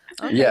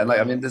 Okay. Yeah,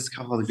 like I mean, there's a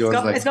couple of the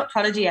girls. It's got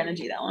Prodigy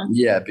energy, that one.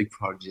 Yeah, big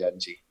Prodigy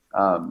energy.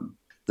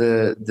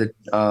 The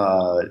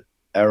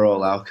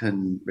Errol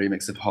Alkan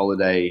remix of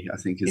Holiday, I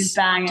think, is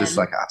just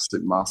like an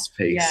absolute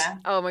masterpiece. Yeah.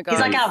 Oh my god.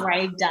 He's like our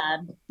rave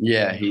dad.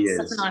 Yeah, he is.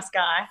 Such a nice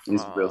guy.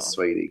 He's a real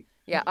sweetie.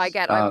 Yeah, I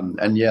get it.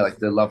 And yeah, like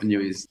the Loving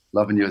You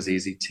is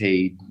Easy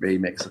T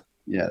remix.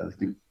 Yeah, I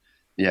think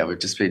we've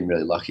just been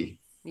really lucky.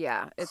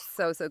 Yeah, it's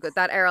so good.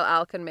 That Errol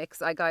Alkan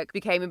mix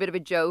became a bit of a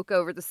joke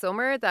over the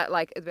summer that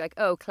like it'd be like,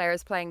 oh,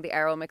 Claire's playing the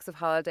Errol mix of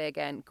Holiday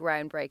again.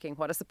 Groundbreaking.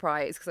 What a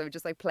surprise, because I would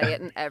just like play it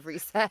in every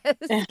set.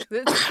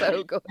 It's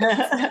so good.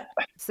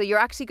 So you're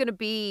actually going to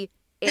be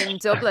in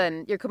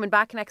Dublin. You're coming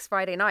back next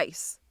Friday night.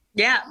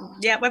 Yeah,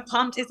 we're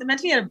pumped. It's meant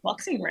to be at a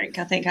boxing rink,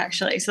 I think,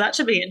 actually. So that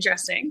should be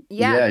interesting.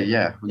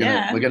 Yeah.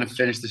 We're gonna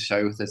finish the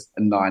show with this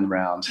 9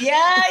 round. Yeah.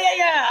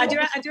 I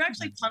do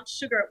actually punch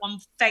Sugar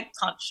fake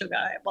punch Sugar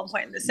at one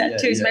point in the set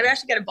too. So maybe I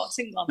should get a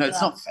boxing glove. No,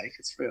 it's not fake.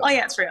 It's real. Oh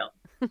yeah, it's real.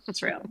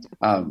 It's real.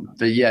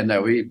 But yeah,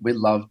 no, we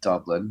love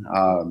Dublin.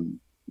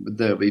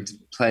 We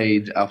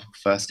played our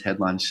first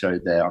headline show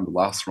there on the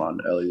last run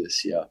earlier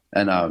this year,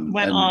 and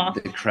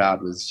the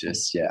crowd was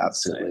just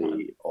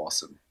absolutely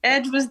awesome.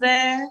 Ed was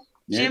there.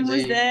 Jim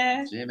was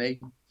there. Jimmy.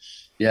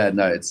 Yeah,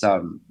 no, it's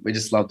we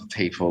just love the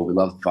people. We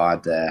love the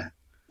vibe there.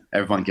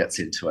 Everyone gets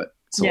into it.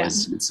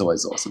 It's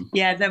always awesome.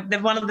 Yeah, they're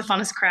one of the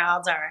funnest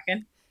crowds, I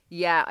reckon.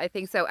 Yeah, I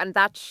think so. And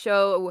that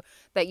show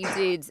that you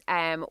did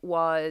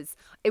was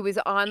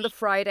on the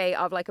Friday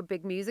of like a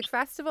big music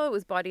festival. It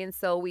was Body and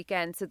Soul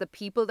weekend. So the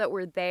people that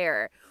were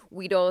there,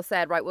 we'd all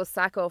said, right, we'll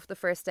sack off the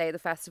first day of the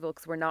festival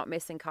because we're not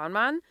missing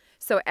Conman.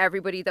 So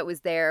everybody that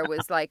was there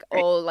was like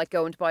all like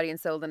going to Body and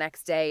Soul the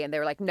next day, and they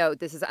were like, no,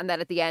 this is, and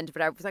then at the end of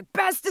it, I was like,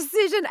 best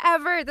decision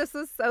ever. This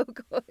was so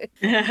good.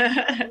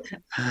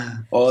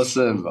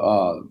 Awesome.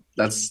 Oh,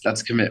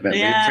 that's commitment.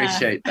 Yeah. We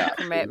appreciate that.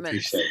 Commitment. We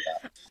appreciate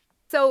that.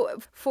 So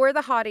for the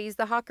hotties,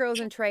 the hot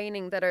girls in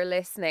training that are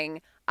listening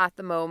at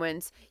the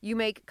moment, you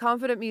make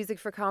confident music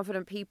for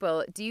confident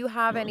people. Do you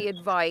have any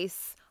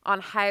advice on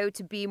how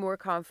to be more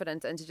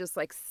confident and to just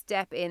like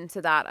step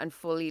into that and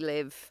fully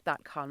live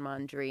that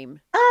Conman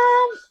dream?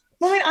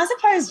 Well, I mean, I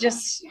suppose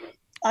just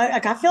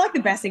I feel like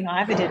the best thing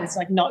I ever did is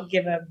like not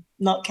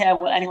care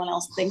what anyone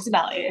else thinks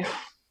about you.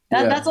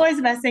 That's always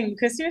the best thing,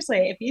 because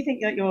seriously, if you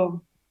think that you're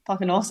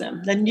fucking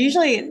awesome, then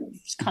usually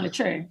it's kind of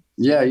true.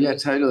 Yeah,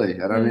 totally.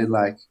 And I mean,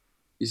 like,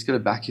 you just got to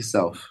back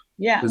yourself.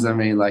 Yeah. Because I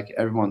mean, like,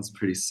 everyone's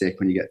pretty sick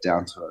when you get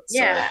down to it.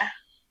 So, yeah.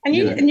 And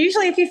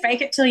usually if you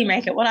fake it till you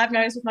make it, what I've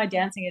noticed with my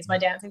dancing is my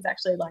dancing's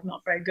actually like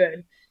not very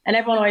good. And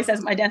everyone always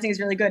says my dancing is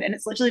really good. And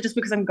it's literally just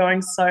because I'm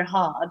going so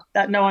hard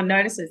that no one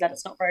notices that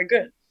it's not very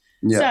good.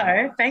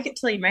 Yeah. So fake it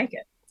till you make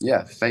it.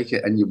 Yeah, fake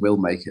it and you will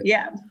make it.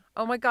 Yeah.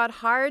 Oh my God,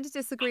 hard to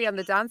disagree on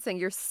the dancing.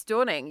 You're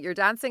stunning. Your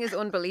dancing is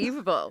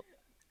unbelievable.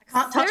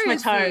 Can't touch my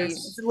toes.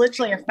 It's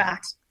literally a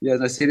fact. Yeah,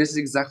 no, see, this is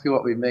exactly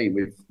what we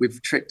mean.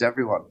 We've tricked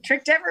everyone.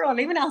 Tricked everyone,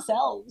 even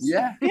ourselves.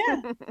 Yeah.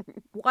 Yeah.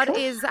 What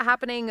is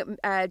happening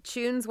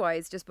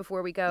tunes-wise just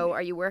before we go?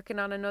 Are you working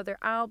on another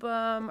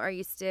album? Are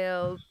you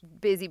still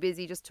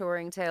busy just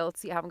touring till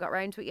you haven't got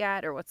round to it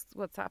yet? Or what's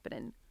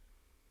happening?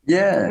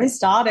 Yeah. We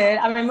started.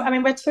 I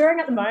mean, we're touring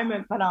at the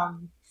moment, but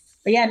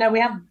yeah, no, we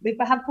have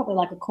probably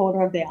like a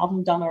quarter of the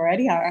album done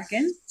already, I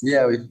reckon.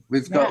 Yeah,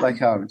 we've got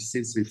like it just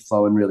seems to be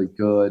flowing really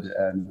good,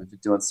 and we've been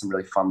doing some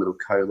really fun little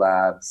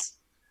collabs.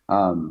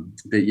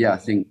 But yeah, I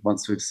think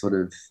once we've sort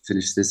of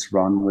finished this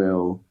run,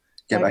 we'll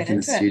get back in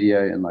the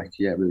studio and like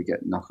really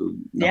get knuckle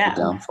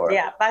down for it.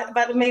 Yeah, but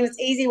I mean, it's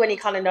easy when you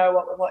kind of know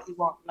what you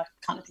want. Like,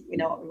 kind of think we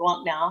know what we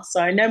want now.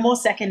 So no more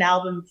second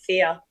album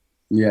fear.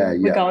 Yeah,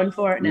 we're going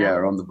for it now. Yeah,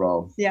 we're on the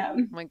roll. Yeah.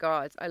 Oh my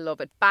God, I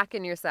love it. Back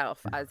in yourself,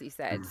 as he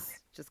said.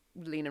 Just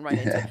leaning right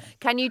into it.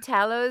 Can you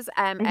tell us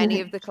any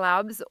of the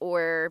collabs,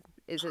 or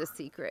is it a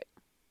secret?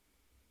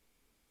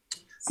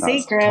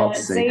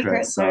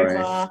 Secret so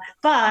far.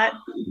 But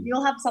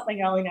you'll have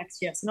something early next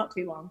year, so not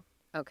too long.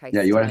 Okay.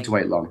 Yeah, you won't have to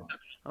wait long.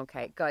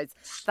 Okay, guys,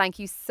 thank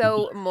you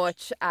so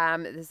much.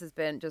 This has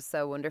been just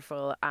so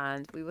wonderful,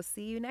 and we will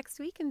see you next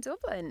week in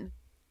Dublin.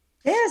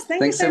 Yes,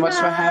 thanks so much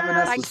for having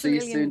us. We'll see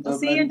you soon. We'll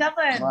see you in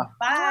Dublin.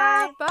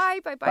 Bye. Bye.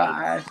 Bye.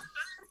 Bye.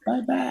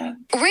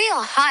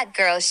 Real hot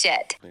girl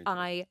shit.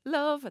 I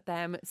love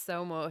them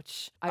so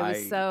much.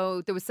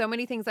 There was so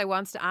many things I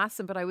wanted to ask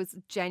them, but I was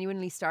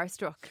genuinely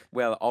starstruck.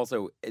 Well,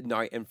 also,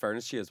 now in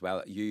fairness to you as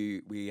well,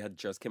 we had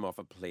just came off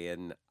a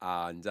plane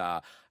and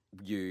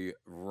you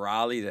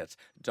rallied it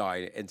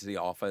down into the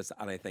office,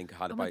 and I think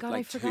had about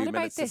like 2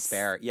 minutes to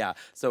spare. Yeah,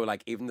 so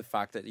like even the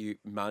fact that you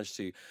managed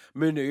to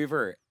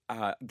maneuver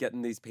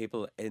getting these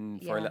people in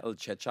for a little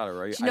chit chat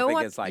around, I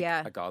think it's like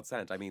a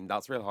godsend. I mean,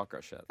 that's real hot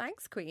girl shit.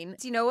 Thanks, Queen.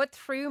 Do you know what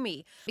threw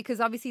me? Because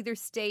obviously their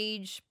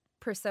stage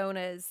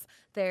personas,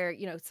 they're,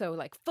 so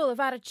like full of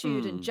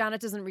attitude, and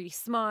Janet doesn't really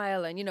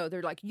smile, and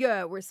they're like,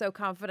 yeah, we're so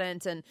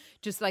confident, and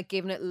just like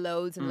giving it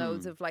loads and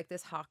loads of like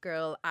this hot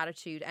girl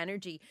attitude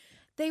energy.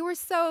 They were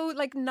so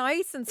like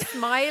nice and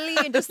smiley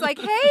and just like,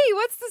 hey,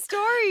 what's the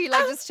story?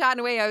 Like just chatting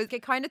away.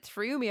 It kind of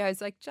threw me. I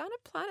was like,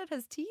 Janet Planet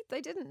has teeth.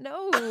 I didn't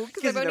know,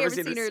 because I've only ever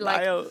seen her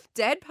like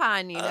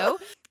deadpan,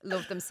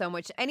 Love them so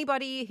much.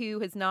 Anybody who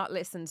has not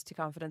listened to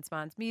Confidence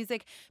Man's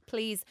music,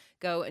 please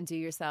go and do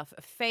yourself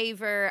a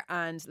favour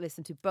and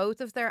listen to both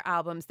of their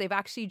albums. They've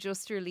actually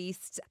just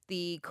released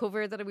the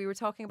cover that we were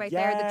talking about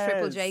there, the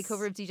Triple J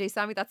cover of DJ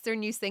Sammy. That's their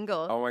new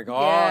single. Oh my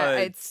God. Yeah,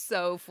 it's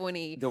so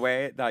funny. The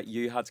way that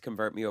you had to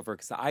convert me over,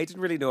 because I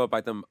didn't really know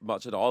about them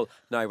much at all.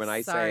 Now, when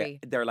I say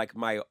they're like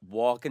my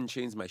walking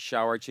tunes, my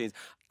shower tunes,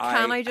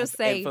 I just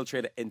say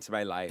infiltrated into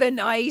my life. The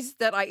night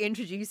that I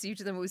introduced you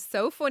to them was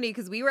so funny,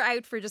 because we were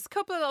out for just a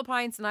couple of little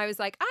pints and I was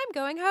like, I'm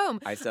going home.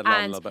 I stayed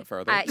on a little bit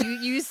further.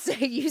 You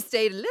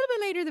stayed a little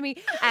bit later than me.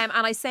 And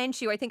I sent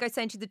you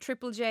the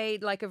Triple J,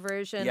 like a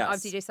version of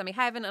DJ Sammy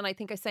Heaven, and I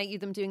think I sent you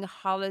them doing a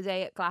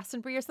holiday at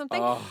Glastonbury or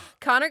something.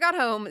 Connor got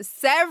home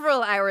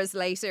several hours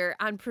later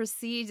and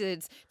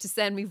proceeded to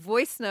send me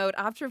voice note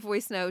after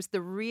voice note,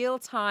 the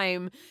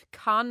real-time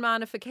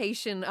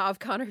con-manification of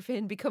Conor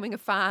Finn becoming a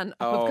fan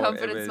of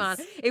Confidence Man.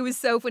 It was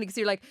so funny, because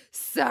you're like,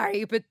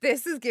 sorry, but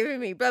this is giving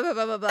me blah, blah,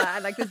 blah, blah, blah.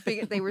 And like this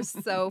big, they were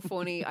so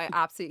funny. I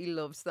absolutely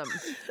loved them.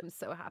 I'm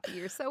so happy.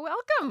 You're so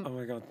welcome. Oh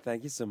my God.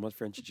 Thank you so much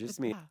for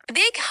introducing me.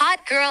 Big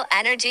hot girl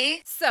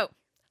energy. So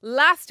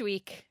last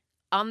week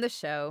on the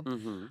show,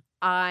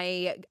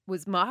 I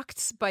was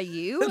mocked by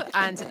you,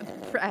 and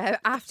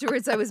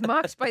afterwards I was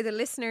mocked by the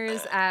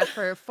listeners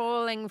for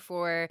falling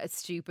for a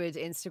stupid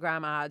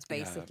Instagram ad,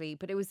 basically.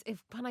 But it was,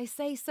 when I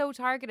say so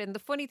targeted, and the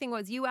funny thing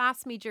was, you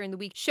asked me during the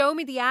week, show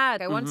me the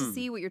ad, I want to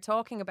see what you're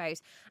talking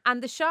about.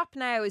 And the shop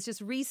now has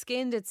just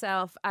reskinned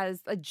itself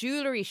as a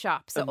jewellery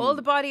shop. So all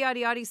the body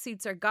yaddy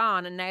suits are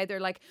gone, and now they're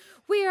like,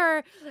 we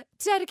are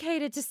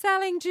dedicated to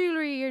selling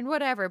jewellery and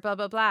whatever, blah,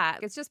 blah, blah.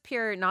 It's just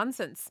pure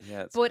nonsense.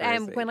 Yeah, it's but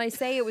crazy. When I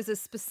say it was a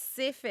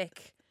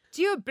specific,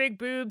 do you have big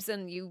boobs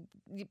and you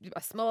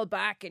a small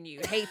back and you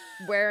hate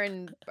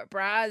wearing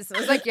bras? And I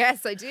was like,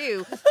 yes, I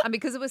do. And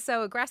because it was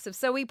so aggressive.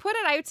 So we put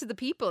it out to the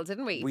people,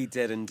 didn't we? We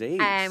did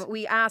indeed.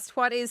 We asked,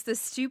 what is the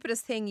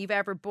stupidest thing you've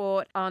ever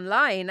bought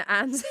online?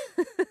 And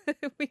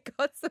we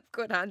got some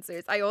good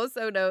answers. I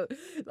also know,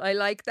 I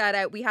like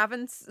that we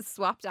haven't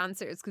swapped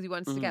answers because we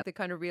wanted to get the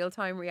kind of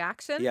real-time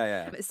reaction.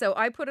 Yeah. So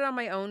I put it on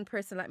my own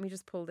personal, let me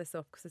just pull this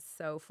up because it's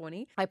so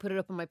funny. I put it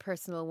up on my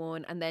personal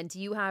one. And then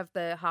do you have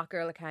the Hot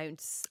Girl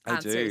accounts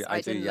answers? I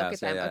do, didn't look at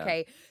them. Yeah.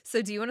 Okay.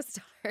 So do you want to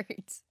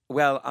start?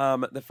 Well,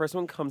 the first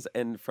one comes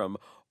in from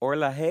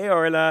Orla. Hey,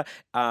 Orla.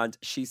 And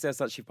she says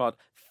that she bought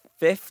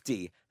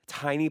 50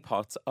 tiny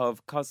pots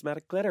of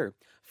cosmetic glitter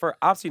for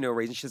absolutely no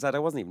reason. She said, I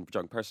wasn't even a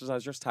drunk person, I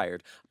was just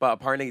tired. But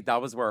apparently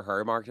that was where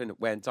her marketing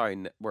went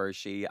down, where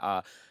she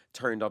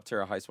turned up to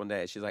her house one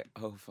day. She's like,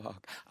 oh,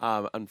 fuck.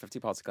 And 50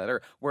 pots of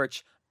glitter,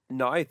 which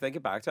now I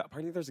think back to it,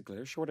 apparently there's a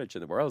glitter shortage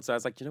in the world. So I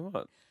was like, you know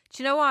what?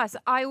 Do you know what?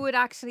 I would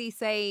actually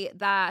say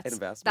that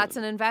Investment. that's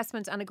an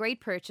investment and a great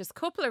purchase.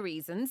 Couple of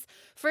reasons.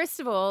 First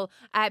of all,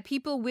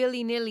 people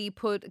willy-nilly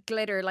put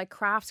glitter, like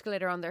craft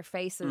glitter, on their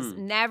faces.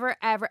 Never,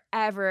 ever,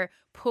 ever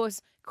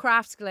put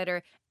craft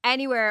glitter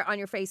anywhere on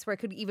your face where it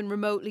could even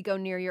remotely go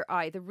near your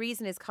eye. The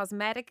reason is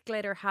cosmetic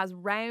glitter has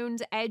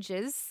round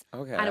edges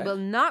and it will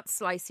not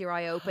slice your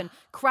eye open.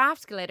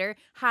 Craft glitter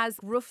has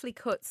roughly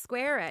cut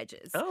square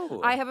edges.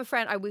 I have a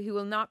friend who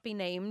will not be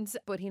named,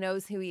 but he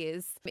knows who he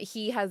is.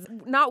 He has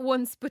not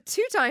once but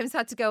 2 times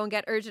had to go and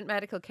get urgent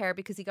medical care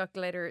because he got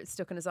glitter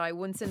stuck in his eye.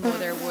 Once in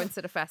Mother, once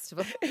at a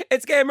festival.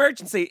 It's gay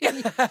emergency.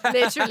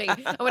 Literally.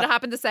 And when it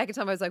happened the second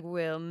time, I was like,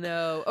 well,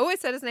 no. Oh, I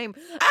said his name.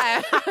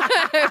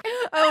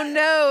 Oh,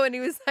 no. And he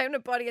was out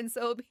of body and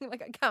soul being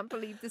like, I can't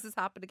believe this has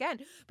happened again.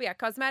 But yeah,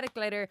 cosmetic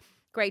glitter,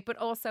 great, but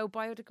also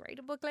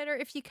biodegradable glitter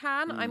if you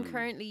can. I'm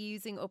currently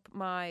using up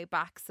my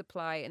back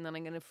supply and then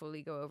I'm going to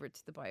fully go over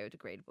to the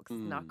biodegradable because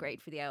it's not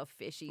great for the elf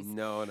fishies.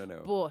 No.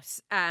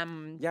 But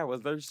yeah, well,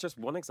 there's just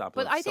one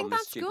example. But I think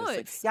that's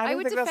good. Yeah, I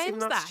would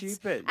defend that's that.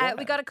 Stupid. Yeah.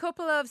 We got a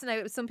couple of,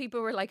 now some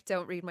people were like,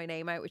 don't read my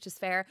name out, which is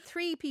fair.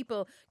 3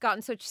 people got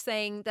in touch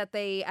saying that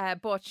they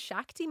bought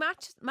Shakti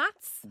mats.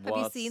 Have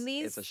you seen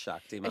these? It's a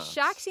Shakti mat. A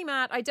Shakti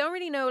mat. I don't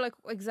really know like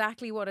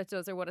exactly what it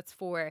does or what it's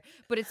for,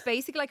 but it's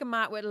basically like a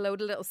mat with a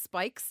load of little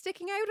spikes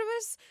sticking out of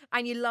it,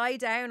 and you lie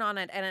down on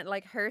it and it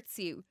like hurts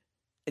you.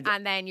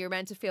 And then you're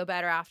meant to feel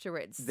better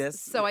afterwards.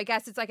 So I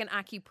guess it's like an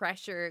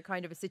acupressure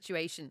kind of a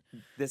situation.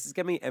 This is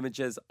giving me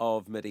images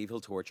of medieval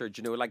torture.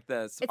 Do you know, like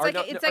this? It's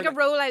like a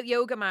roll-out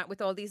yoga mat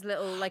with all these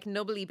little like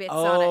nubbly bits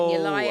on it, and you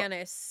lie on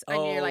it,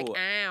 and you're like,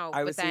 ow.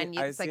 But then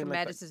it's like a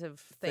meditative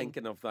thing.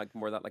 Thinking of like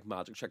more that like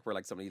magic trick where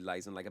like somebody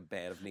lies in like a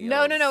bed of nails.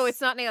 No,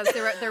 it's not nails.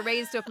 They're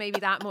raised up maybe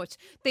that much.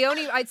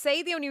 I'd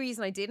say the only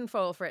reason I didn't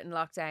fall for it in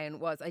lockdown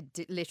was I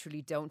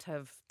literally don't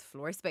have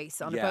floor space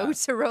on a boat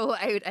to roll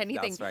out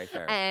anything. That's very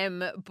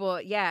fair.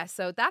 But yeah,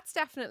 so that's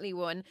definitely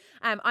one.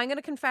 I'm going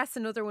to confess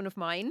another one of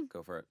mine.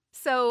 Go for it.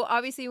 So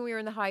obviously when we were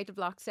in the height of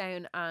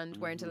lockdown and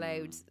weren't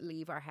allowed to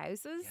leave our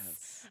houses,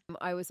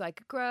 I was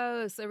like,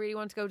 gross, I really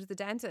want to go to the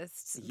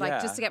dentist.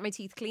 Like just to get my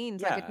teeth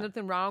cleaned. Like it's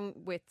nothing wrong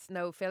with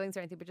no fillings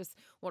or anything, but just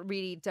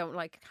really don't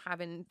like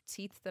having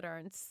teeth that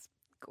aren't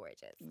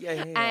gorgeous.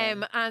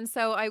 And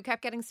so I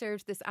kept getting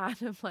served this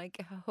ad of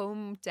like a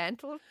home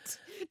dental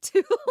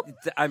tool.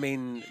 I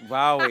mean,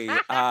 wowie.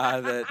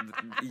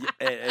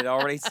 It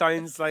already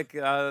sounds like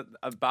a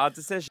bad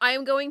decision. I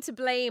am going to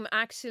blame,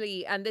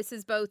 actually, and this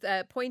is both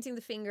pointing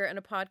the finger and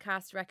a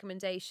podcast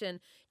recommendation,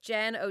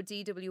 Jen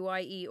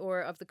O'Dwye, or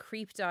of the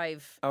Creep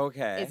Dive.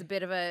 Okay.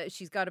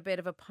 She's got a bit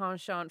of a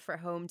penchant for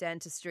home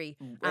dentistry.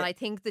 And I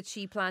think that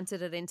she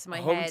planted it into my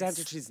head. Home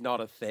dentistry's not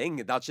a thing.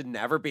 That should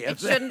never be a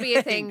thing. It shouldn't be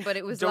a thing, but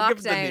it was Don't lockdown. give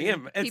it the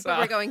name. People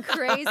were going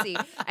crazy.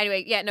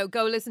 Anyway,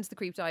 go listen to the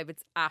Creep Dive.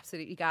 It's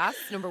absolutely gas,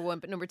 number 1.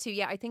 But number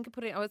 2, I think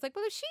I was like,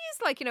 well, if she's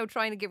like,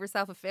 trying to give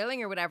herself a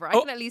filling or whatever, I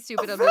can at least do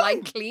a bit of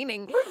light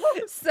cleaning.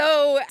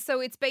 So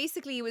it's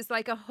basically, it was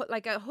like a hook,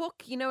 like a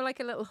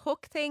little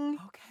hook thing,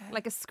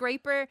 like a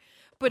scraper.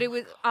 But it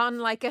was on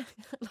like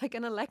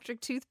an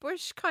electric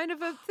toothbrush kind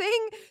of a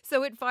thing.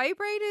 So it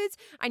vibrated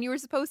and you were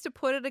supposed to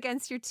put it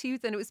against your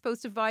tooth and it was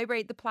supposed to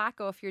vibrate the plaque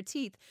off your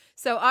teeth.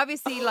 So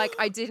obviously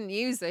I didn't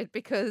use it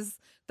because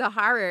the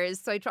horrors.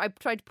 So I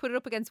tried to put it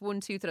up against one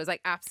tooth and I was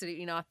like,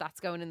 absolutely not. That's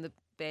going in the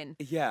bin.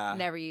 Yeah.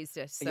 Never used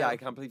it. So. Yeah, I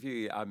can't believe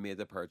you made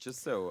the purchase.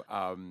 So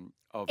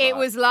it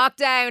was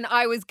lockdown.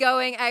 I was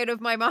going out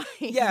of my mind.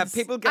 Yeah,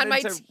 people get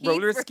into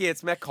roller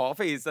skates, make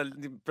coffees,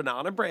 and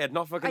banana bread.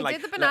 Not fucking I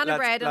did the banana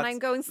bread, and I'm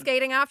going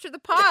skating after the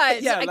pod.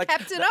 I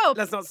kept it up.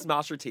 Let's not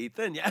smash your teeth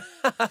in. Yeah.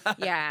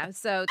 Yeah.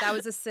 So that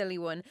was a silly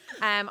one.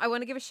 I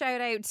want to give a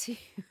shout out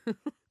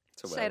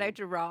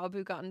to Rob,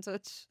 who got in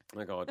touch. Oh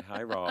my God!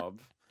 Hi, Rob.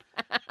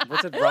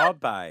 What did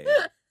Rob buy?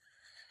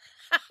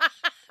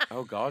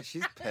 Oh God,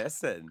 she's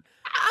pissing.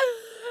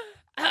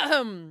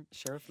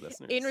 Share with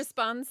listeners. In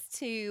response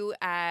to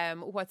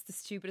what's the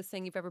stupidest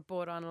thing you've ever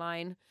bought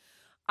online?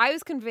 I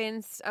was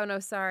convinced. Oh no,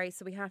 sorry.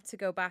 So we have to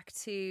go back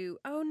to.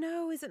 Oh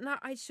no, is it not?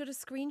 I should have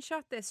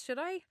screenshot this. Should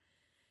I?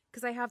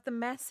 Because I have the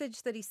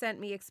message that he sent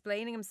me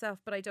explaining himself,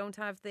 but I don't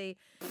have the.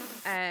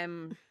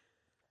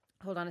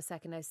 Hold on a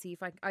second. Now see if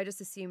I just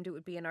assumed it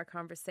would be in our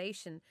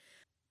conversation.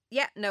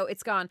 Yeah, no,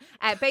 it's gone.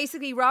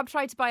 Basically, Rob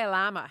tried to buy a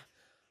llama.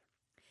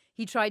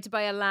 He tried to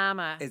buy a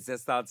llama. Is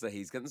this that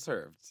he's getting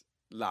served?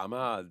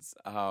 Llamas,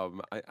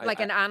 an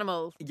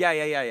animal. Yeah.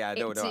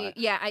 No.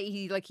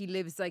 He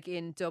lives like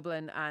in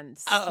Dublin and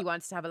he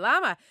wants to have a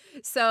llama.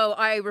 So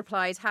I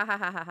replied, ha ha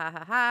ha ha ha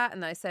ha ha,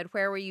 and I said,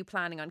 where were you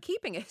planning on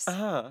keeping it?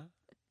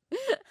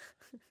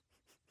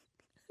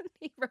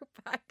 He wrote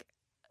back,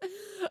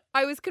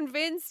 I was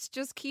convinced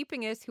just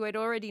keeping it, who I'd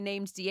already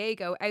named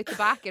Diego, out the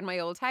back in my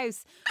old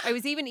house. I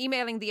was even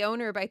emailing the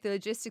owner about the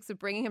logistics of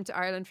bringing him to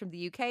Ireland from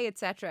the UK,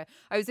 etc.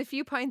 I was a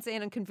few pints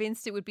in and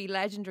convinced it would be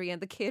legendary and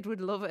the kid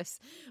would love it.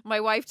 My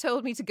wife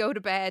told me to go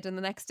to bed and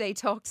the next day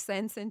talked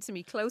sense into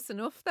me. Close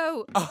enough,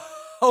 though.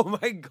 Oh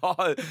my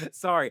God.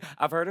 Sorry.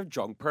 I've heard of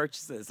drunk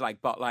purchases,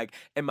 like, but like,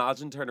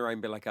 imagine turning around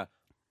and be like oh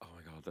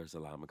my God, there's a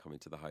llama coming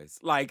to the house.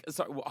 Like,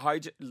 so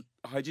how'd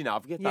you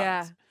navigate that?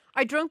 Yeah.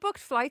 I drunk booked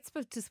flights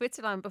to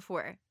Switzerland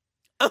before.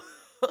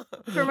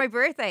 For my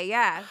birthday,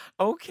 yeah.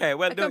 Okay,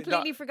 well, I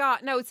completely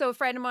forgot. No, so a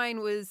friend of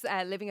mine was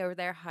living over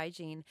there,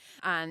 Hygiene,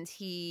 and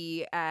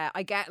he,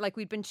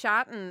 we'd been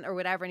chatting or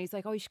whatever, and he's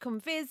like, oh, you should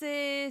come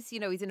visit. You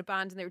know, he's in a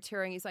band and they were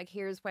touring. He's like,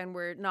 here's when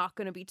we're not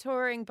going to be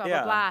touring, blah,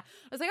 blah, blah. I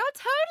was like, I'll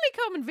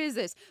totally come and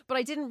visit. But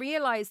I didn't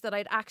realise that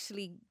I'd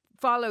actually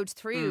followed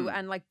through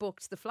and like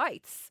booked the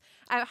flights.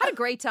 I had a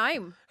great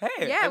time.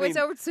 Hey, yeah, I went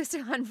over to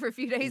Switzerland for a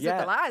few days with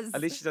the lads.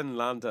 At least you didn't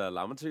land a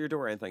llama to your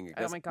door or anything.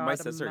 Oh my God, my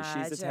sister,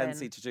 imagine. she's a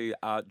tendency to do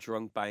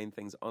drunk buying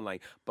things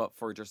online, but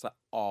for just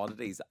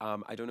oddities.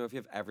 I don't know if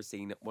you've ever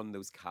seen one of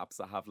those caps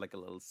that have like a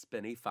little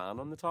spinny fan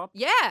on the top.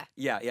 Yeah.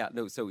 Yeah.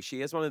 No, so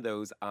she is one of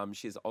those.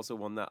 She's also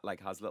one that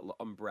like has a little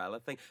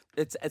umbrella thing.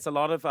 It's a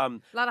lot of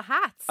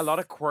hats. A lot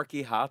of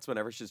quirky hats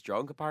whenever she's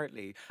drunk,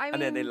 apparently.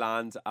 And then they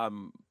land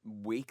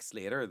weeks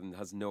later and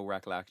has no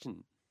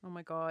recollection. Oh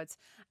my God.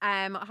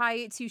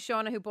 Hi to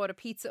Shauna, who bought a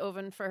pizza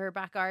oven for her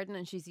back garden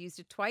and she's used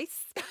it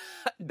twice.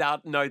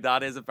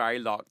 That is a very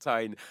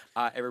lockdown.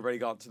 Everybody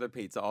got to their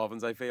pizza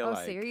ovens, I feel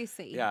like. Oh,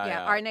 seriously?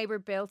 Yeah. Our neighbour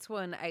built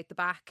one out the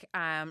back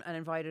and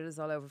invited us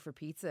all over for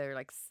pizza. We're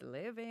like,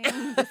 living.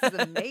 This is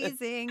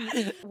amazing.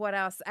 What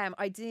else?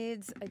 I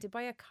did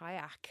buy a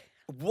kayak.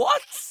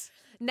 What?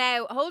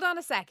 Now, hold on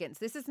a second.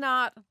 This is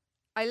not...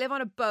 I live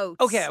on a boat.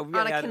 Okay, on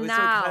a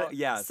canal.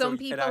 Some so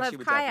people have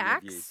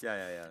kayaks.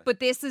 Yeah. But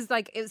this is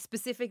like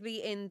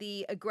specifically in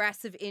the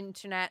aggressive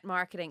internet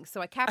marketing. So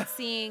I kept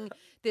seeing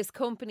this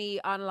company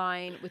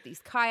online with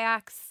these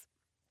kayaks,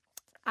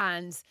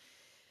 and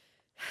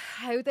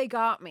how they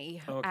got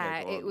me.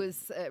 It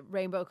was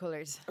rainbow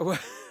coloured.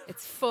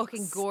 It's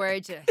fucking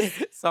gorgeous.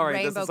 Sorry,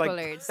 rainbow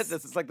coloured. This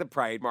is like the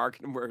Pride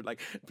marketing where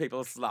like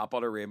people slap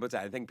on a rainbow to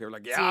anything. People are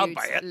like, yeah, Dude, I'll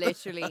buy it.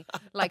 Literally.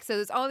 Like, so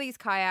there's all these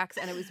kayaks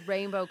and it was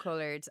rainbow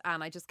coloured,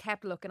 and I just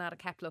kept looking at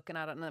it,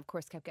 and of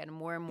course kept getting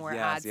more and more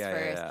ads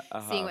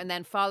seeing, and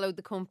then followed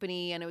the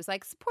company, and it was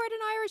like, support an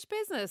Irish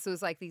business. So it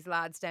was like these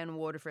lads down in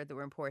Waterford that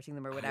were importing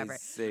them or whatever.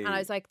 And I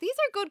was like, these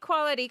are good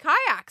quality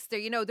kayaks.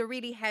 They're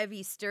really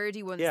heavy,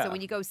 sturdy ones. So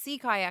when you go sea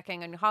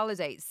kayaking on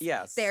holidays,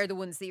 they're the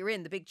ones that you're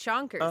in, the big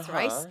chonkers,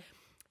 right?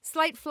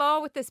 Slight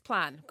flaw with this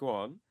plan. Go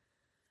on.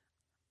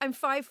 I'm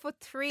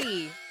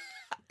 5'3".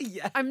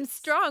 Yes. I'm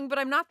strong, but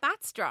I'm not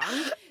that strong.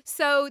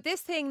 So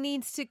this thing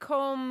needs to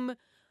come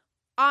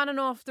on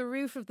and off the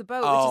roof of the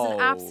boat, which is an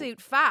absolute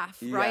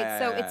faff, right?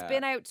 So it's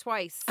been out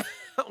twice.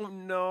 Oh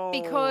no.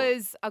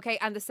 Because,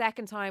 and the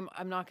second time,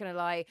 I'm not going to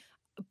lie,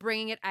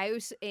 bringing it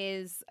out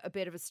is a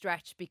bit of a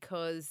stretch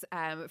because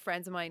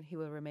friends of mine who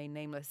will remain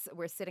nameless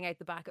were sitting out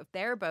the back of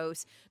their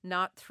boat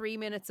not 3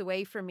 minutes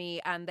away from me,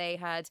 and they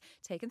had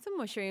taken some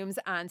mushrooms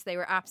and they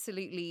were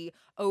absolutely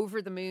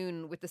over the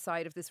moon with the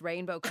sight of this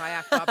rainbow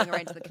kayak bobbing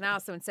around to the canal.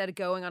 So instead of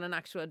going on an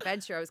actual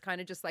adventure, I was kind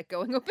of just like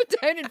going up and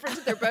down in front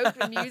of their boat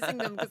and amusing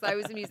them because I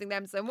was amusing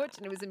them so much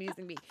and it was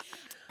amusing me.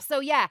 So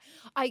yeah,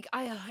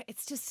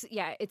 it's just,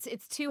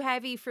 it's too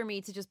heavy for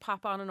me to just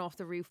pop on and off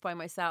the roof by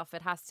myself.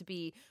 It has to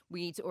be,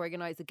 we need to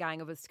organise a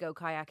gang of us to go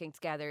kayaking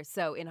together.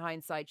 So in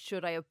hindsight,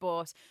 should I have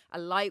bought a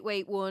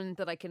lightweight one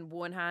that I can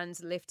one hand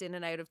lift in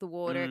and out of the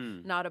water?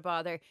 Not a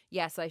bother.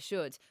 Yes, I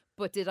should.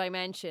 But did I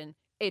mention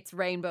it's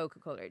rainbow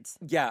coloured?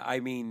 Yeah, I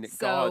mean,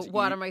 so God,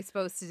 what am I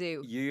supposed to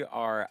do? You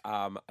are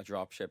a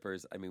drop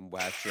shippers. I mean,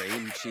 wet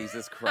dream.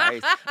 Jesus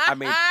Christ. I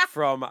mean,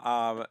 from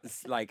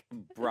like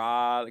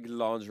bra,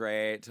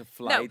 lingerie to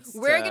flights.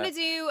 No, we're gonna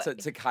do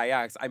to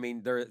kayaks. I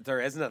mean, there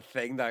isn't a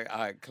thing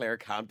that Claire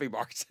can't be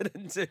marketed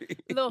into.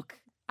 Look.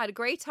 Had a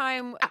great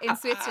time in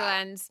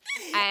Switzerland.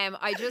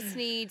 I just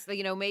need,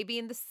 maybe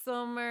in the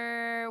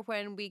summer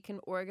when we can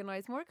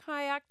organise more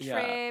kayak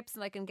trips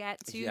and I can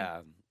get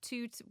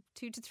two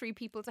to three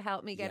people to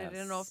help me get it in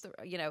and off the,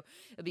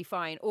 it'll be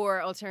fine.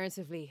 Or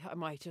alternatively, I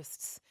might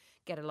just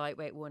get a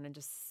lightweight one and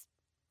just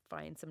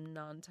find some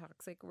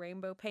non-toxic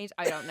rainbow paint.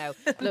 I don't know.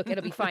 Look,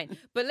 it'll be fine.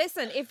 But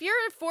listen, if you're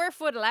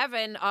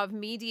 4'11" of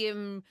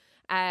medium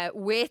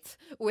width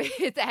with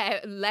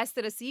less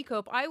than a C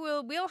cup,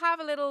 we'll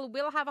have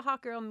a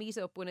hot girl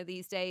meetup one of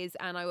these days,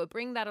 and I will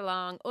bring that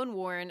along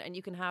unworn, and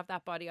you can have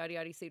that body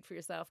suit for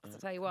yourself. Because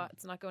I'll tell you what,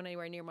 it's not going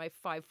anywhere near my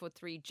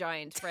 5'3"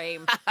 giant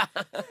frame.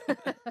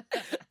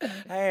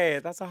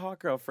 Hey, that's a hot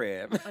girl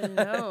frame. I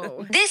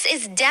know. This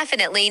is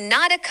definitely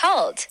not a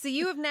cult. So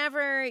you've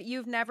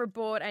never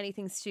bought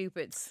anything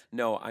stupid?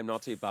 No, I'm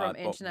not too bad.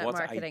 From internet but what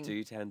marketing. I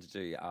do tend to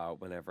do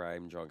whenever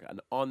I'm drunk and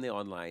on the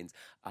onlines,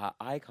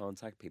 I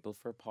contact people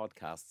for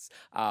podcasts.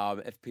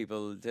 If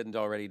people didn't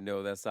already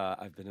know this,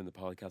 I've been in the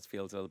podcast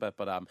field a little bit,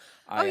 but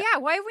why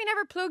have we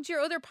never plugged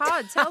your other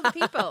pod? Tell the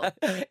people.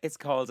 It's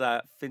called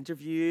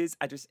Finterviews.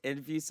 I just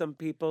interview some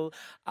people,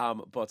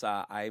 but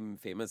I'm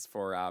famous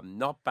for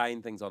not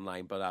buying things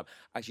online, but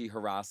actually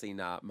harassing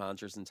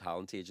managers and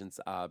talent agents.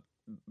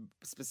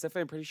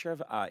 Specifically, I'm pretty sure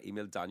I've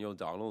emailed Daniel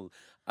O'Donnell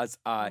as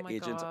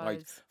agent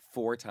about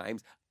 4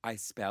 times. I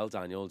spell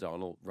Daniel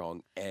O'Donnell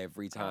wrong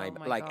every time.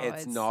 my Like, God.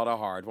 it's not a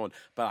hard one,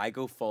 but I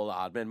go full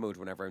admin mode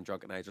whenever I'm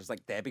drunk, and I just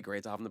like, that'd be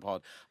great to have in the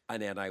pod.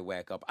 And then I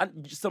wake up,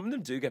 and some of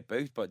them do get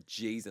booked, but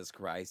Jesus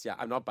Christ, yeah,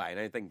 I'm not buying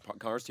anything.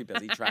 Connor's too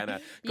busy trying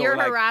to go You're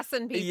like,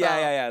 harassing people.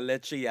 Yeah,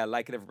 literally, yeah,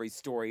 liking everybody's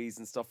stories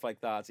and stuff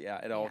like that.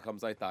 Yeah, it all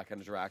comes out that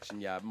kind of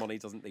direction. Yeah, money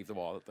doesn't leave the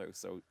wallet though,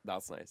 so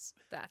that's nice.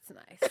 That's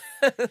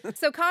nice.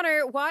 So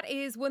Connor, what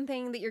is one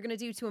thing that you're going to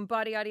do to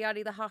embody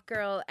the hot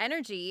girl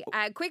energy?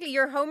 Quickly,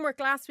 your homework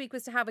last week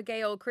was to have a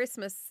gay old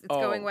Christmas. It's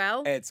going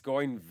well? It's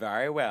going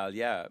very well,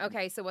 yeah.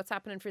 Okay, so what's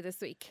happening for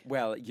this week?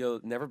 Well, you'll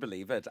never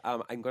believe it.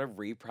 I'm going to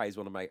reprise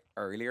one of my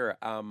earlier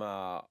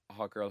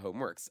hot girl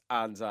homeworks,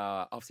 and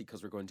obviously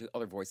because we're going to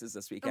Other Voices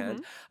this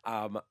weekend,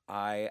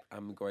 I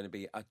am going to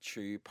be a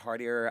true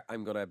partier.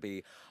 I'm going to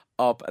be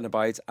up and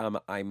about.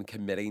 I'm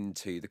committing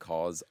to the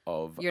cause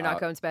of. You're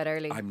not going to bed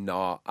early. I'm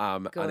not.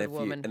 Good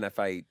woman. And if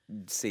I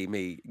see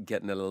me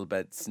getting a little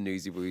bit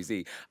snoozy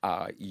woozy,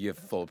 you have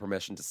full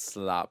permission to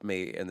slap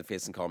me in the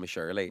face and call me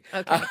Shirley.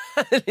 Okay.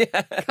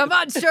 Come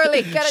on,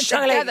 Shirley, get it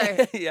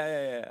together.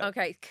 Yeah.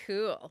 Okay,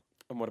 cool.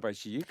 And what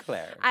about you,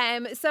 Claire?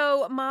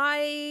 So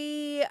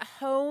my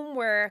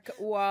homework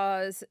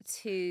was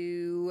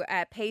to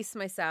pace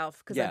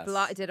myself because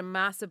I did a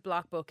massive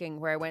block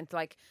booking where I went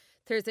like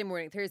Thursday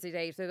morning, Thursday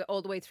day, so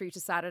all the way through to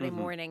Saturday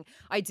morning.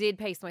 I did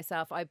pace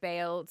myself. I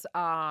bailed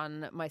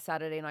on my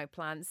Saturday night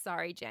plans.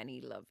 Sorry,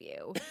 Jenny, love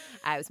you.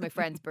 It was my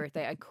friend's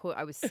birthday.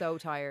 I was so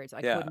tired.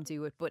 I couldn't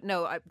do it. But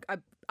no,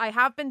 I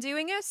have been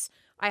doing it.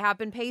 I have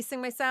been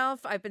pacing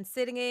myself. I've been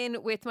sitting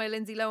in with my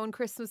Lindsay Lohan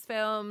Christmas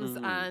films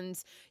and,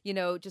 you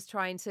know, just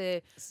trying to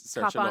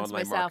cop onto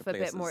myself a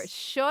bit more.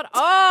 Shut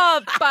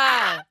up!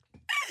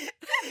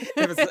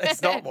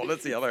 It's not one,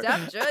 it's the other.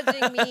 Stop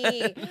judging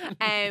me.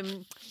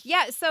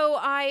 So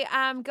I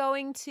am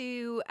going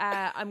to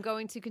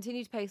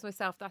continue to pace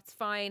myself. That's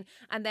fine.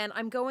 And then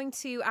I'm going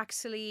to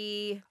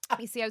actually,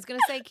 you see, I was going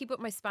to say keep up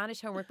my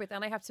Spanish homework, but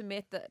then I have to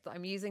admit that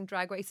I'm using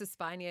Drag Race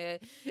España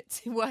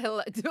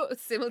while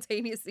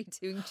simultaneously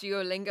doing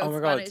Duolingo oh my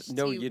Spanish. God.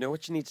 No, you know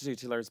what you need to do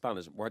to learn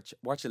Spanish? Watch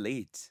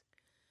Elite.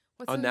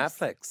 What's on this?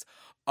 Netflix.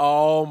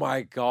 Oh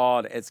my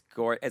God, it's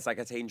gorgeous. It's like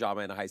a teen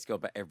drama in a high school,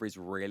 but everybody's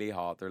really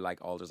hot. They're like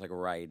all just like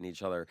riding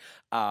each other.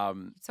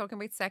 Talking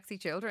about sexy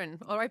children.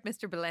 All right,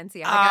 Mr.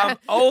 Balenciaga.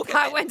 Okay.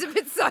 That went a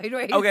bit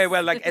sideways. Okay,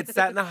 well, like it's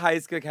set in a high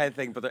school kind of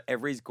thing, but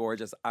everybody's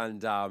gorgeous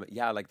and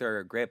like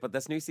they're great. But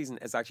this new season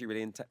is actually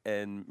really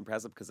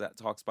impressive because it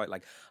talks about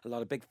like a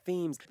lot of big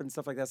themes and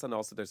stuff like this, and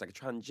also there's like a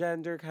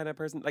transgender kind of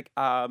person like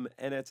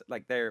in it.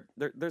 Like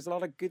there's a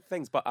lot of good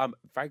things, but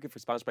very good for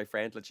Spanish. My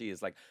friend literally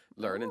is like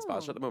learning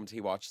Spanish at the moment. He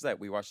watches it.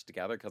 We watch it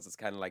together because it's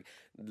kind of like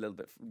a little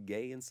bit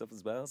gay and stuff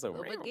as well. So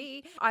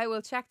I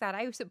will check that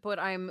out, but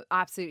I'm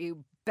absolutely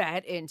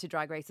bet into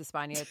Drag Race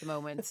España at the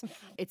moment.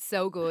 It's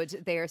so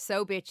good. They are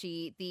so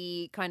bitchy.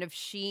 The kind of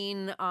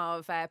sheen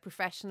of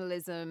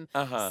professionalism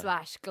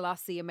 /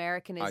 glossy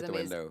Americanism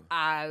is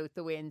out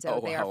the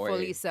window. They are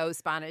fully so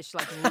Spanish,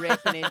 like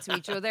ripping into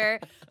each other,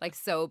 like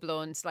so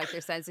blunt. Like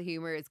their sense of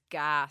humor is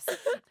gas.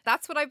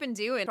 That's what I've been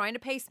doing. Trying to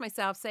pace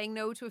myself, saying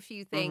no to a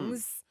few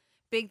things.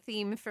 Big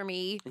theme for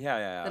me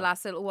the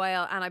last little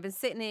while. And I've been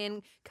sitting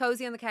in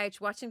cozy on the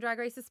couch watching Drag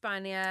Race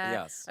España.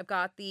 Yes. I've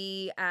got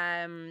the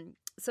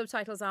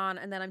subtitles on,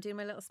 and then I'm doing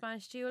my little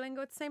Spanish Duolingo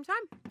at the same time.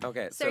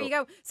 Okay. So there you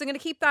go. So I'm going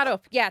to keep that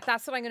up. Yeah,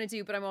 that's what I'm going to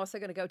do. But I'm also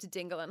going to go to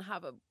Dingle and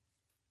have a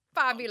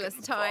fabulous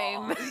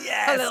time.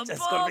 Yes, a little it's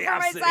ball going to be for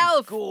absolutely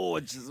myself.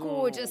 gorgeous.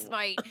 Gorgeous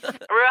night. Real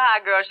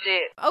hot girl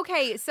shit.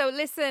 Okay, so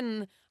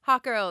listen,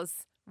 hot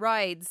girls,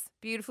 rides,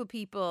 beautiful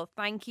people,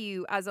 thank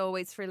you as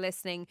always for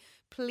listening.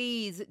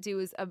 Please do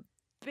us a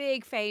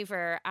big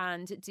favor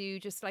and do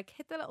just like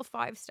hit the little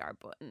 5-star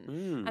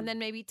button and then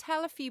maybe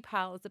tell a few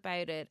pals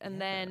about it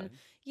and then,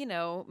 you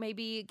know,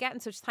 maybe get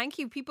in touch. Thank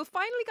you. People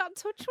finally got in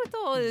touch with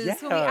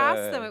us when we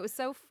asked them. It was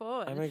so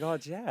fun. Oh my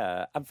God,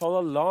 yeah. And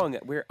follow along.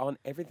 We're on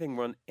everything.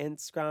 We're on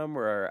Instagram.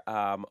 We're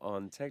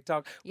on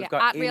TikTok. We've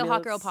got at emails. Real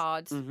Hot Girl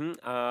Pod.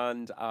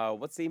 And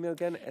what's the email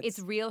again? It's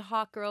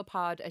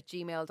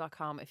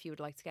realhotgirlpod@gmail.com if you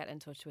would like to get in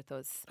touch with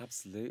us.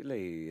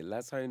 Absolutely. Let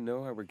us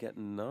know how we're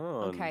getting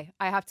on. Okay,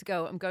 I have to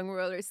go. I'm going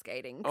roller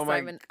skating because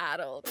I'm an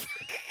adult.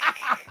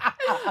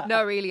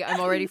 No, really, I'm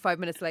already 5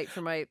 minutes late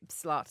for my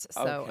slot,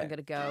 so I'm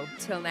gonna go.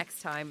 Till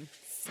next time,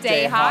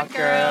 stay hot,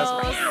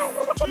 girls.